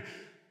upon you,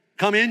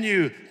 come in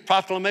you.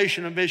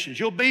 Proclamation of missions.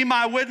 You'll be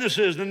my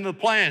witnesses. And the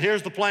plan,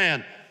 here's the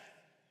plan.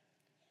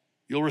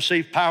 You'll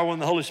receive power when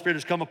the Holy Spirit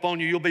has come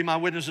upon you. You'll be my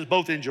witnesses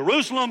both in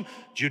Jerusalem,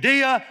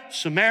 Judea,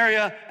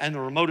 Samaria, and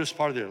the remotest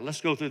part of the earth. Let's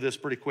go through this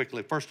pretty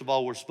quickly. First of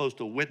all, we're supposed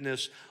to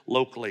witness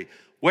locally.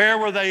 Where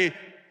were they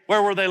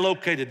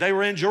located? They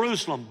were in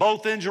Jerusalem,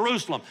 both in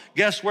Jerusalem.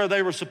 Guess where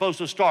they were supposed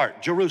to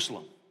start?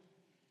 Jerusalem.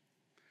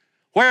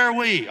 Where are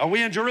we? Are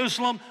we in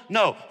Jerusalem?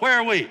 No. Where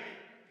are we?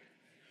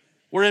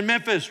 We're in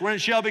Memphis. We're in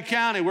Shelby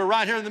County. We're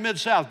right here in the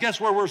Mid-South. Guess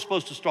where we're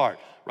supposed to start?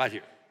 Right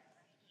here.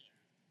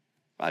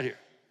 Right here.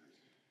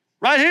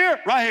 Right here.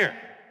 Right here.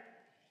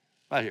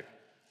 Right here.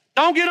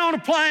 Don't get on a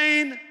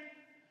plane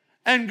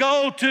and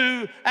go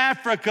to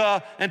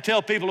Africa and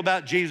tell people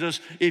about Jesus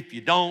if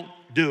you don't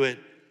do it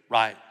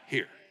right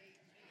here.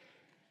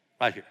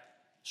 Right here.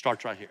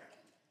 Starts right here.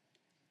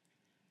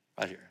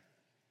 right here,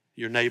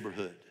 your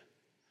neighborhood.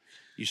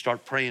 You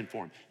start praying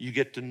for them. You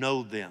get to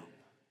know them.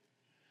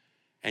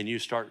 And you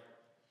start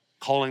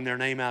calling their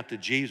name out to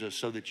Jesus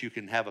so that you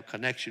can have a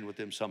connection with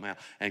them somehow.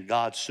 And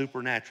God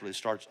supernaturally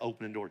starts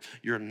opening doors.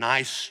 You're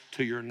nice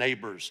to your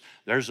neighbors.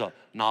 There's a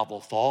novel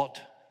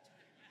thought.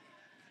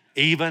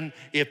 Even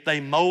if they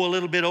mow a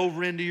little bit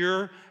over into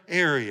your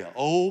area,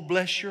 oh,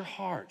 bless your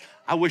heart.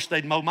 I wish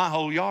they'd mow my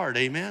whole yard,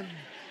 amen?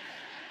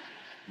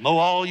 Mow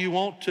all you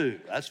want to.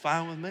 That's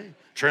fine with me.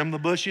 Trim the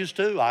bushes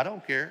too. I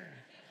don't care.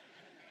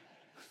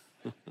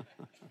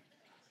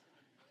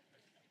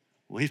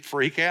 We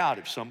freak out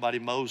if somebody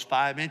mows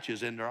 5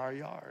 inches into our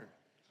yard.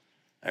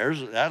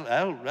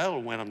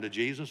 That'll win them to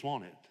Jesus,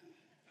 won't it?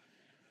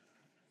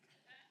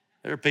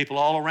 There are people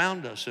all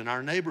around us in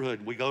our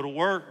neighborhood. We go to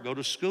work, go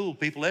to school,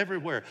 people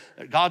everywhere.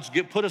 God's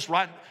put us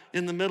right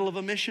in the middle of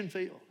a mission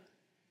field.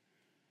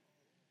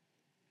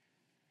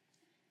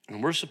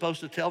 And we're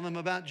supposed to tell them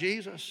about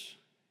Jesus.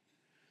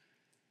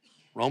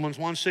 Romans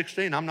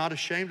 1:16, I'm not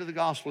ashamed of the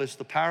gospel. It's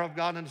the power of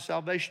God unto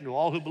salvation to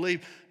all who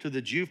believe, to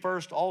the Jew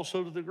first,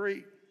 also to the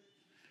Greek.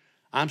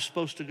 I'm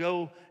supposed to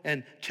go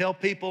and tell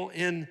people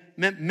in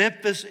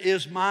Memphis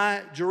is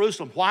my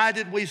Jerusalem. Why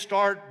did we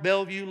start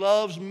Bellevue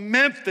Loves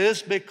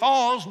Memphis?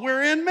 Because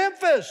we're in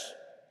Memphis.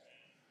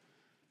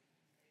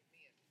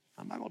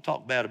 I'm not going to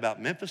talk bad about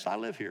Memphis. I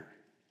live here.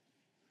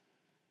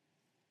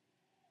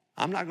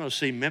 I'm not going to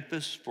see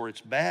Memphis for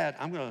its bad.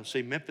 I'm going to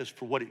see Memphis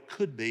for what it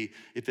could be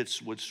if it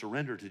would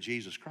surrender to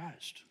Jesus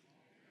Christ.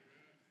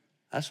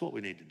 That's what we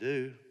need to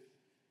do.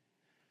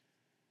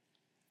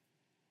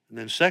 And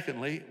then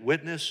secondly,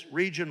 witness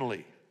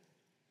regionally.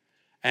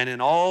 And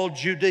in all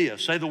Judea.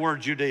 Say the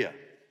word Judea.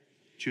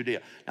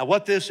 Judea. Now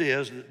what this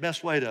is, the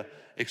best way to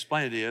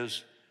explain it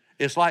is,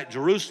 it's like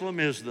Jerusalem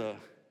is the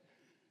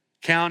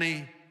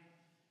county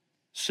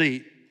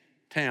seat,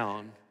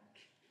 town,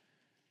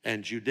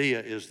 and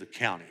Judea is the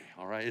county,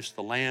 all right? It's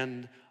the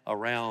land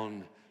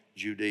around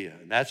Judea.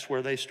 And that's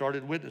where they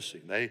started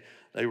witnessing.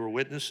 They were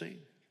witnessing.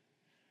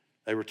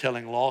 They were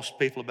telling lost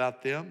people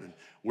about them. And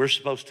we're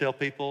supposed to tell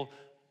people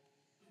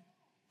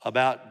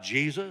about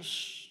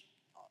Jesus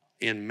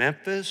in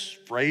Memphis,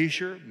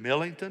 Frazier,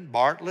 Millington,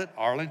 Bartlett,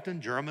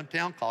 Arlington,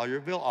 Germantown,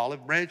 Collierville,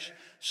 Olive Branch,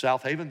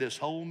 South Haven. This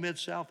whole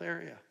Mid-South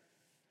area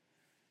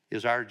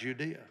is our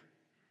Judea.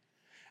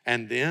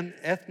 And then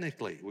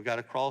ethnically, we got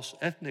to cross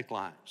ethnic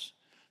lines.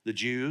 The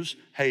Jews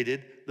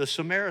hated the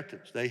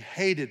Samaritans. They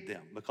hated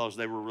them because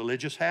they were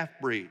religious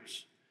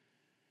half-breeds.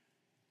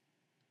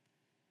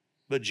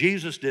 But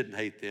Jesus didn't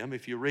hate them.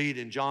 If you read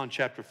in John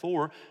chapter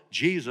 4,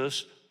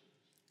 Jesus,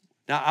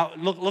 now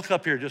look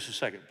up here just a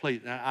second,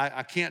 please. Now,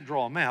 I can't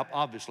draw a map,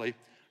 obviously,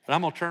 but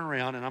I'm going to turn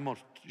around and I'm going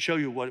to show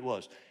you what it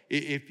was.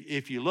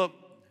 If you look,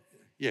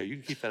 yeah, you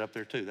can keep that up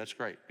there too. That's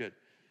great, good.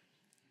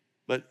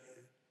 But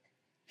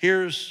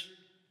here's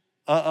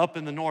up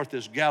in the north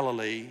is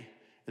Galilee,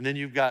 and then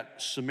you've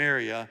got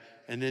Samaria,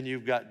 and then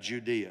you've got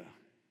Judea.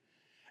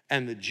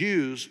 And the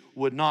Jews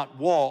would not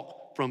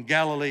walk from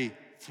Galilee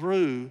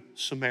through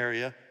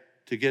Samaria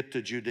to get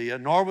to Judea,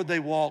 nor would they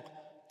walk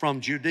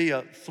from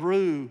Judea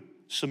through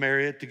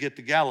Samaria to get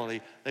to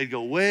Galilee. They'd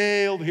go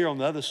way over here on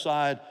the other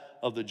side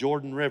of the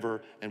Jordan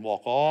River and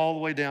walk all the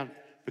way down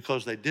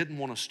because they didn't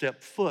want to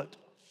step foot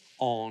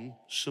on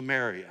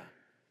Samaria.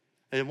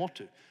 They didn't want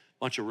to.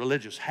 Bunch of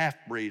religious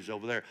half-breeds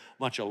over there,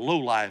 bunch of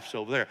lowlifes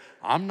over there.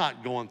 I'm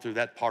not going through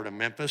that part of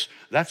Memphis.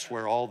 That's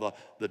where all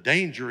the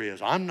danger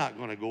is. I'm not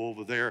going to go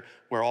over there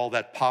where all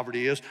that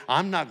poverty is.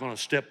 I'm not going to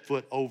step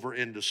foot over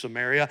into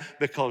Samaria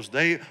because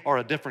they are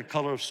a different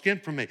color of skin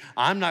from me.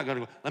 I'm not going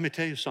to go. Let me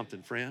tell you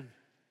something, friend.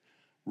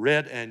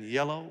 Red and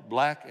yellow,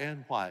 black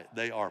and white,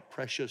 they are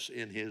precious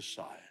in His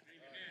sight.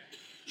 Amen.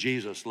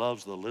 Jesus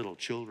loves the little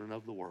children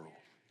of the world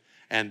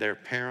and their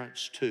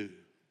parents too.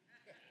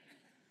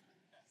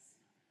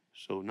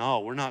 So no,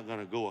 we're not going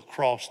to go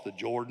across the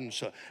Jordan.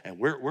 And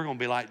we're going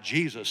to be like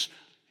Jesus.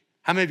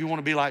 How many of you want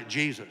to be like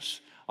Jesus?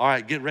 All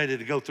right, get ready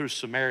to go through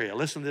Samaria.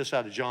 Listen to this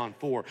out of John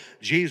 4.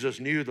 Jesus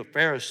knew the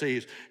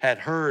Pharisees had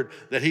heard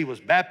that He was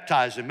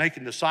baptized and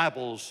making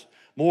disciples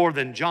more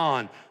than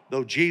John,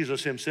 though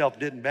Jesus Himself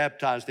didn't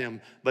baptize them,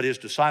 but His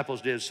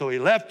disciples did. So He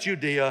left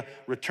Judea,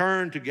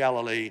 returned to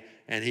Galilee,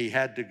 and He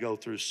had to go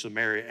through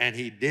Samaria. And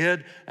He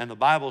did, and the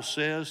Bible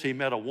says He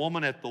met a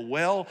woman at the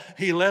well.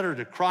 He led her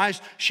to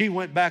Christ. She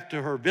went back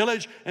to her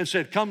village and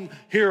said, come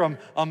here,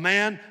 a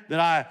man that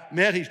I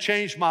met. He's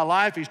changed my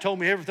life. He's told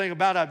me everything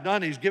about I've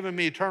done. He's given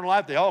me eternal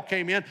life. They all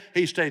came in.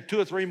 He stayed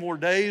 2 or 3 more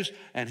days,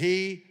 and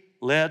He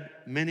led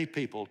many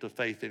people to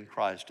faith in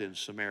Christ in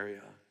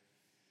Samaria.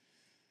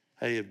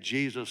 Hey, if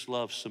Jesus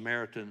loves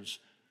Samaritans,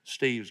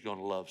 Steve's going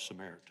to love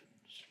Samaritans.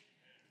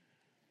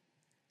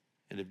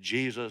 And if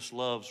Jesus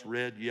loves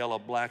red, yellow,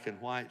 black, and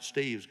white,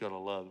 Steve's going to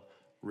love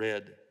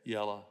red,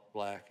 yellow,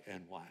 black,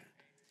 and white.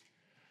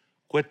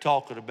 Quit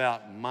talking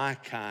about my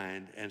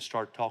kind and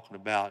start talking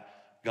about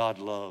God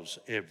loves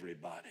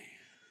everybody.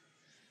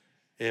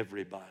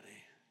 Everybody.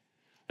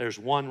 There's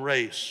one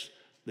race,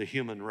 the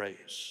human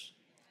race.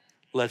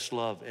 Let's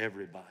love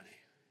everybody.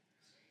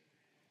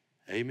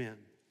 Amen.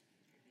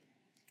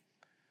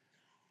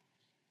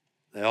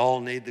 They all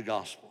need the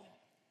gospel.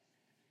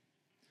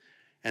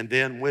 And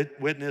then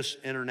witness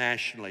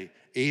internationally,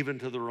 even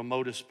to the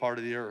remotest part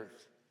of the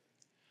earth.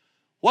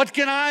 What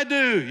can I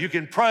do? You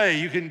can pray,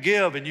 you can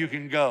give, and you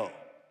can go.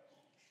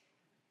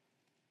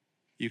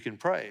 You can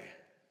pray.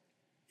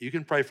 You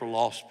can pray for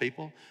lost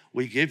people.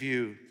 We give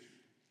you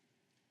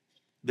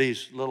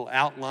these little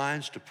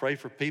outlines to pray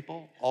for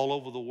people all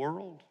over the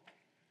world.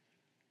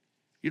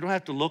 You don't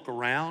have to look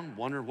around,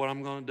 wondering what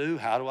I'm going to do.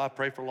 How do I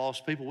pray for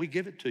lost people? We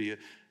give it to you.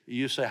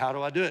 You say, how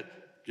do I do it?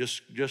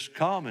 Just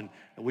come, and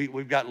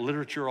we've got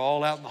literature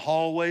all out in the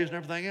hallways and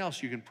everything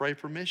else. You can pray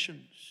for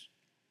missions.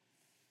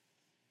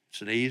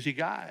 It's an easy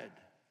guide.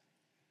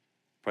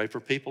 Pray for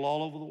people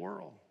all over the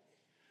world.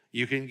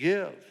 You can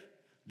give.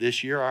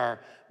 This year, our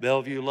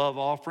Bellevue Love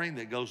Offering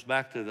that goes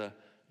back to the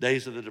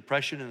days of the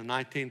Depression in the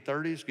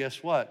 1930s,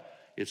 guess what?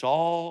 It's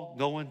all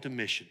going to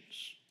missions.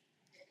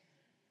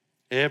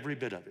 Every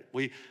bit of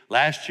it.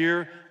 Last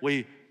year,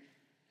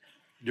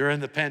 during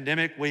the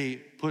pandemic, we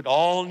put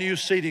all new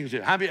seatings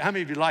in. How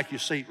many of you like your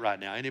seat right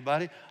now?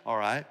 Anybody? All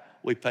right.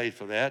 We paid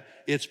for that.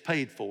 It's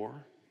paid for.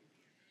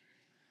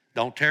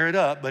 Don't tear it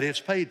up, but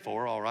it's paid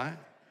for, all right?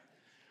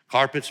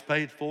 Carpet's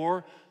paid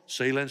for.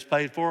 Ceiling's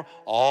paid for.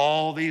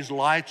 All these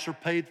lights are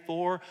paid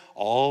for.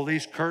 All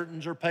these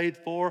curtains are paid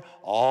for.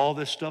 All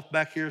this stuff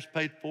back here is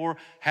paid for.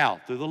 How?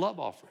 Through the love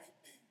offering.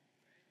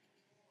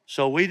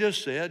 So we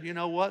just said, you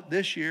know what?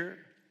 This year,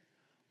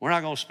 we're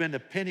not going to spend a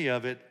penny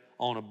of it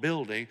on a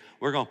building.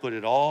 We're going to put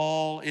it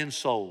all in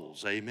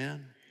souls.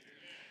 Amen?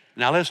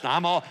 Now listen,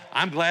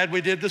 I'm glad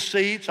we did the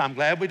seats. I'm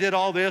glad we did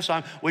all this.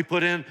 We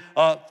put in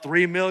a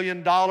 $3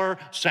 million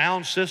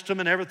sound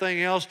system and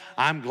everything else.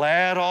 I'm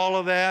glad all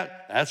of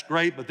that. That's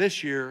great. But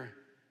this year,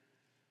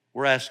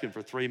 we're asking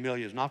for $3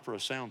 million, not for a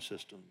sound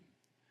system.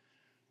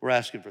 We're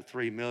asking for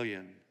 $3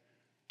 million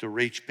to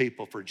reach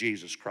people for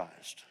Jesus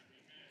Christ.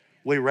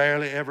 We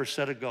rarely ever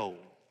set a goal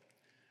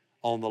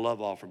on the love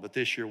offering, but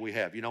this year we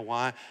have. You know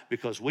why?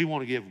 Because we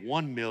want to give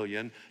 $1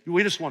 million.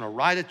 We just want to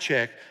write a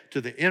check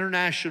to the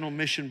International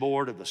Mission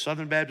Board of the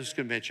Southern Baptist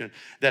Convention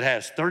that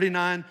has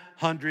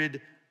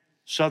 3,900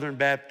 Southern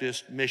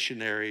Baptist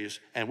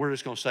missionaries, and we're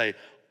just going to say,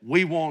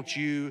 we want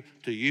you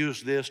to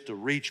use this to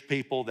reach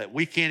people that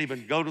we can't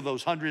even go to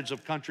those hundreds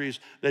of countries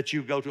that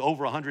you go to,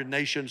 over 100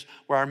 nations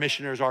where our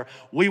missionaries are.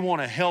 We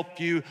want to help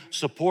you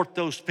support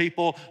those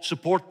people,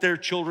 support their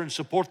children,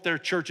 support their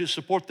churches,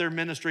 support their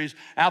ministries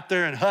out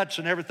there in huts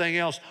and everything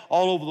else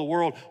all over the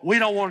world. We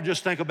don't want to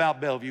just think about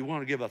Bellevue. We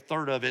want to give a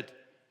third of it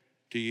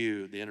to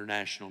you, the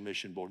International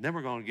Mission Board. Then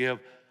we're going to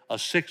give a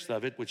sixth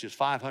of it, which is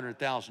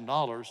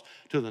 $500,000,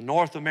 to the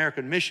North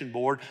American Mission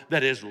Board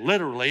that is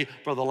literally,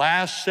 for the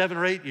last 7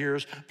 or 8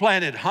 years,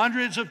 planted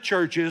hundreds of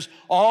churches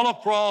all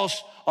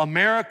across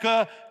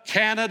America,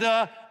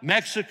 Canada,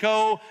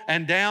 Mexico,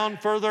 and down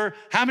further.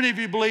 How many of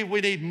you believe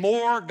we need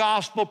more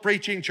gospel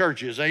preaching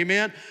churches?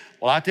 Amen?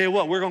 Well, I tell you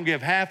what, we're going to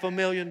give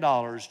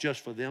 $500,000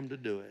 just for them to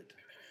do it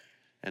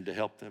and to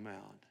help them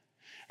out.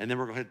 And then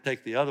we're going to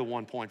take the other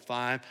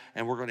 1.5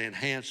 and we're going to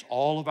enhance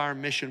all of our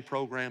mission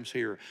programs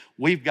here.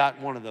 We've got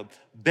one of the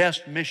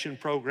best mission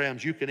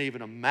programs you can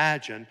even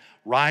imagine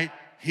right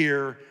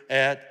here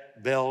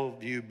at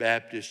Bellevue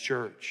Baptist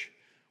Church.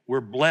 We're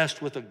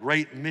blessed with a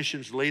great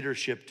missions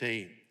leadership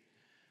team.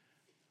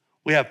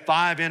 We have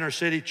 5 inner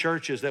city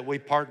churches that we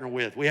partner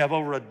with. We have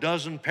over a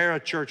dozen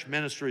parachurch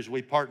ministries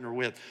we partner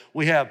with.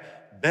 We have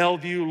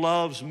Bellevue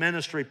Loves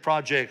Ministry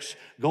projects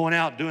going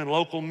out doing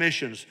local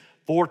missions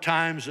 4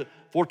 times a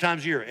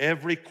year.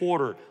 Every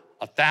quarter,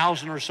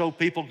 1,000 or so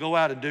people go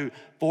out and do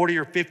 40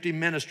 or 50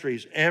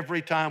 ministries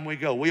every time we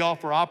go. We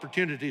offer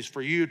opportunities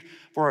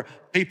for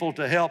people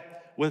to help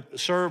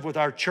serve with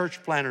our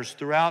church planners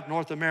throughout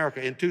North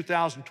America. In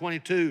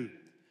 2022,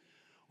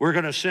 we're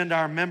going to send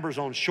our members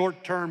on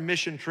short-term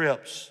mission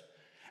trips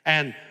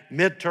and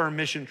midterm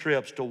mission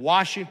trips to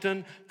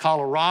Washington,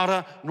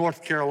 Colorado,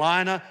 North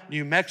Carolina,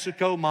 New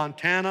Mexico,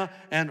 Montana,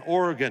 and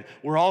Oregon.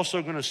 We're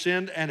also going to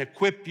send and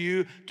equip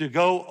you to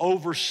go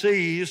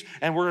overseas,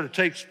 and we're going to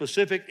take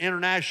specific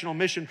international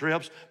mission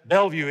trips,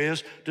 Bellevue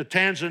is, to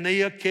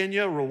Tanzania,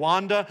 Kenya,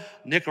 Rwanda,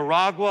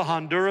 Nicaragua,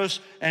 Honduras,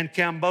 and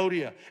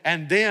Cambodia.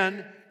 And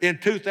then in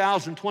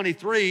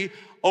 2023,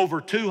 over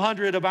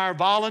 200 of our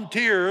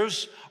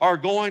volunteers are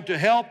going to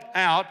help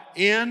out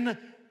in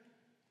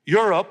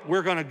Europe.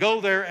 We're going to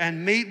go there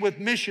and meet with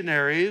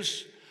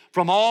missionaries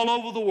from all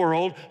over the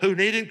world who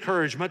need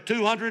encouragement.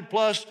 200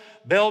 plus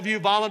Bellevue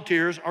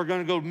volunteers are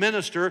going to go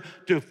minister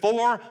to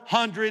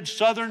 400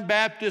 Southern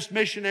Baptist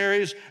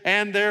missionaries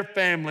and their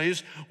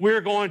families.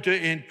 We're going to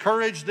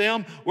encourage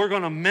them. We're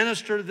going to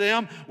minister to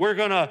them. We're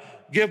going to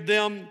give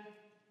them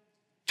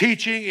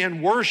teaching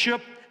in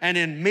worship and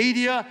in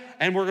media,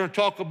 and we're going to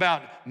talk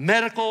about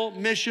medical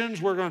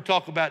missions. We're going to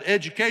talk about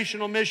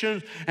educational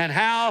missions and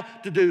how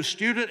to do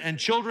student and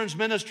children's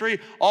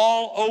ministry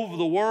all over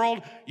the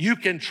world. You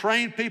can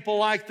train people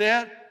like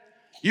that.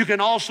 You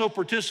can also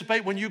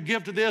participate when you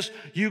give to this.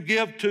 You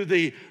give to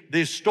the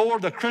store,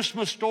 the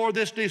Christmas store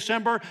this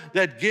December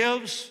that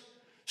gives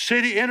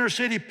inner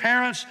city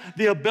parents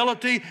the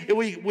ability.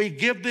 We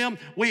give them,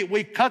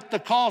 we cut the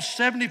cost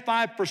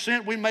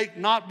 75%. We make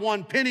not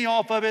one penny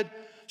off of it.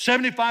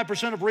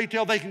 75% of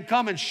retail, they can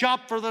come and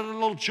shop for their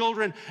little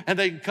children, and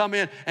they can come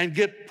in and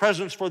get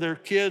presents for their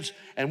kids,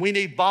 and we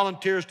need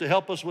volunteers to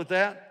help us with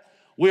that.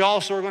 We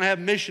also are going to have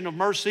Mission of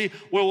Mercy,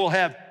 where we'll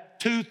have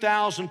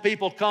 2,000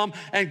 people come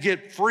and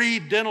get free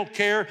dental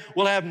care.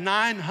 We'll have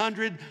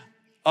 900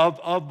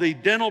 of the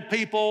dental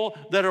people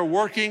that are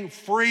working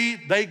free.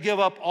 They give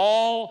up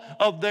all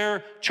of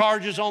their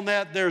charges on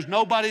that. There's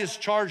nobody that's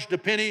charged a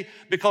penny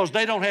because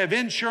they don't have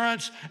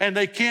insurance and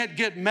they can't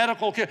get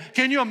medical care.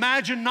 Can you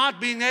imagine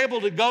not being able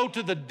to go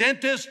to the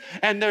dentist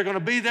and they're going to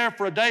be there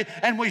for a day?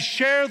 And we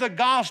share the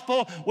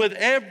gospel with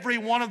every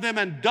one of them,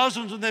 and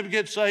dozens of them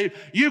get saved.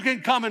 You can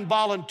come and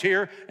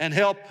volunteer and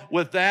help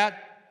with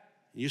that.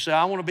 You say,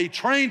 I want to be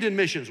trained in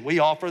missions. We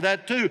offer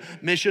that too.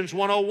 Missions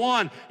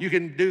 101. You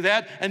can do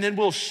that, and then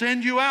we'll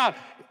send you out.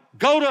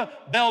 Go to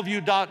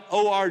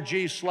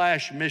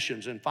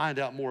bellevue.org/missions and find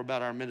out more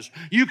about our ministry.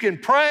 You can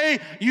pray,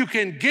 you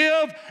can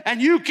give,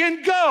 and you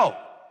can go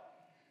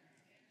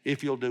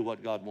if you'll do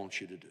what God wants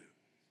you to do.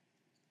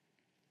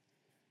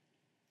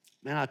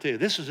 Man, I tell you,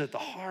 this is at the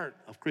heart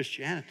of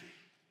Christianity.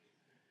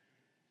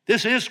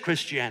 This is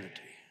Christianity.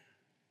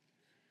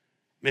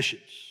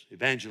 Missions,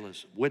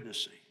 evangelism,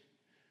 witnessing,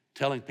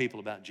 telling people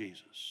about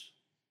Jesus.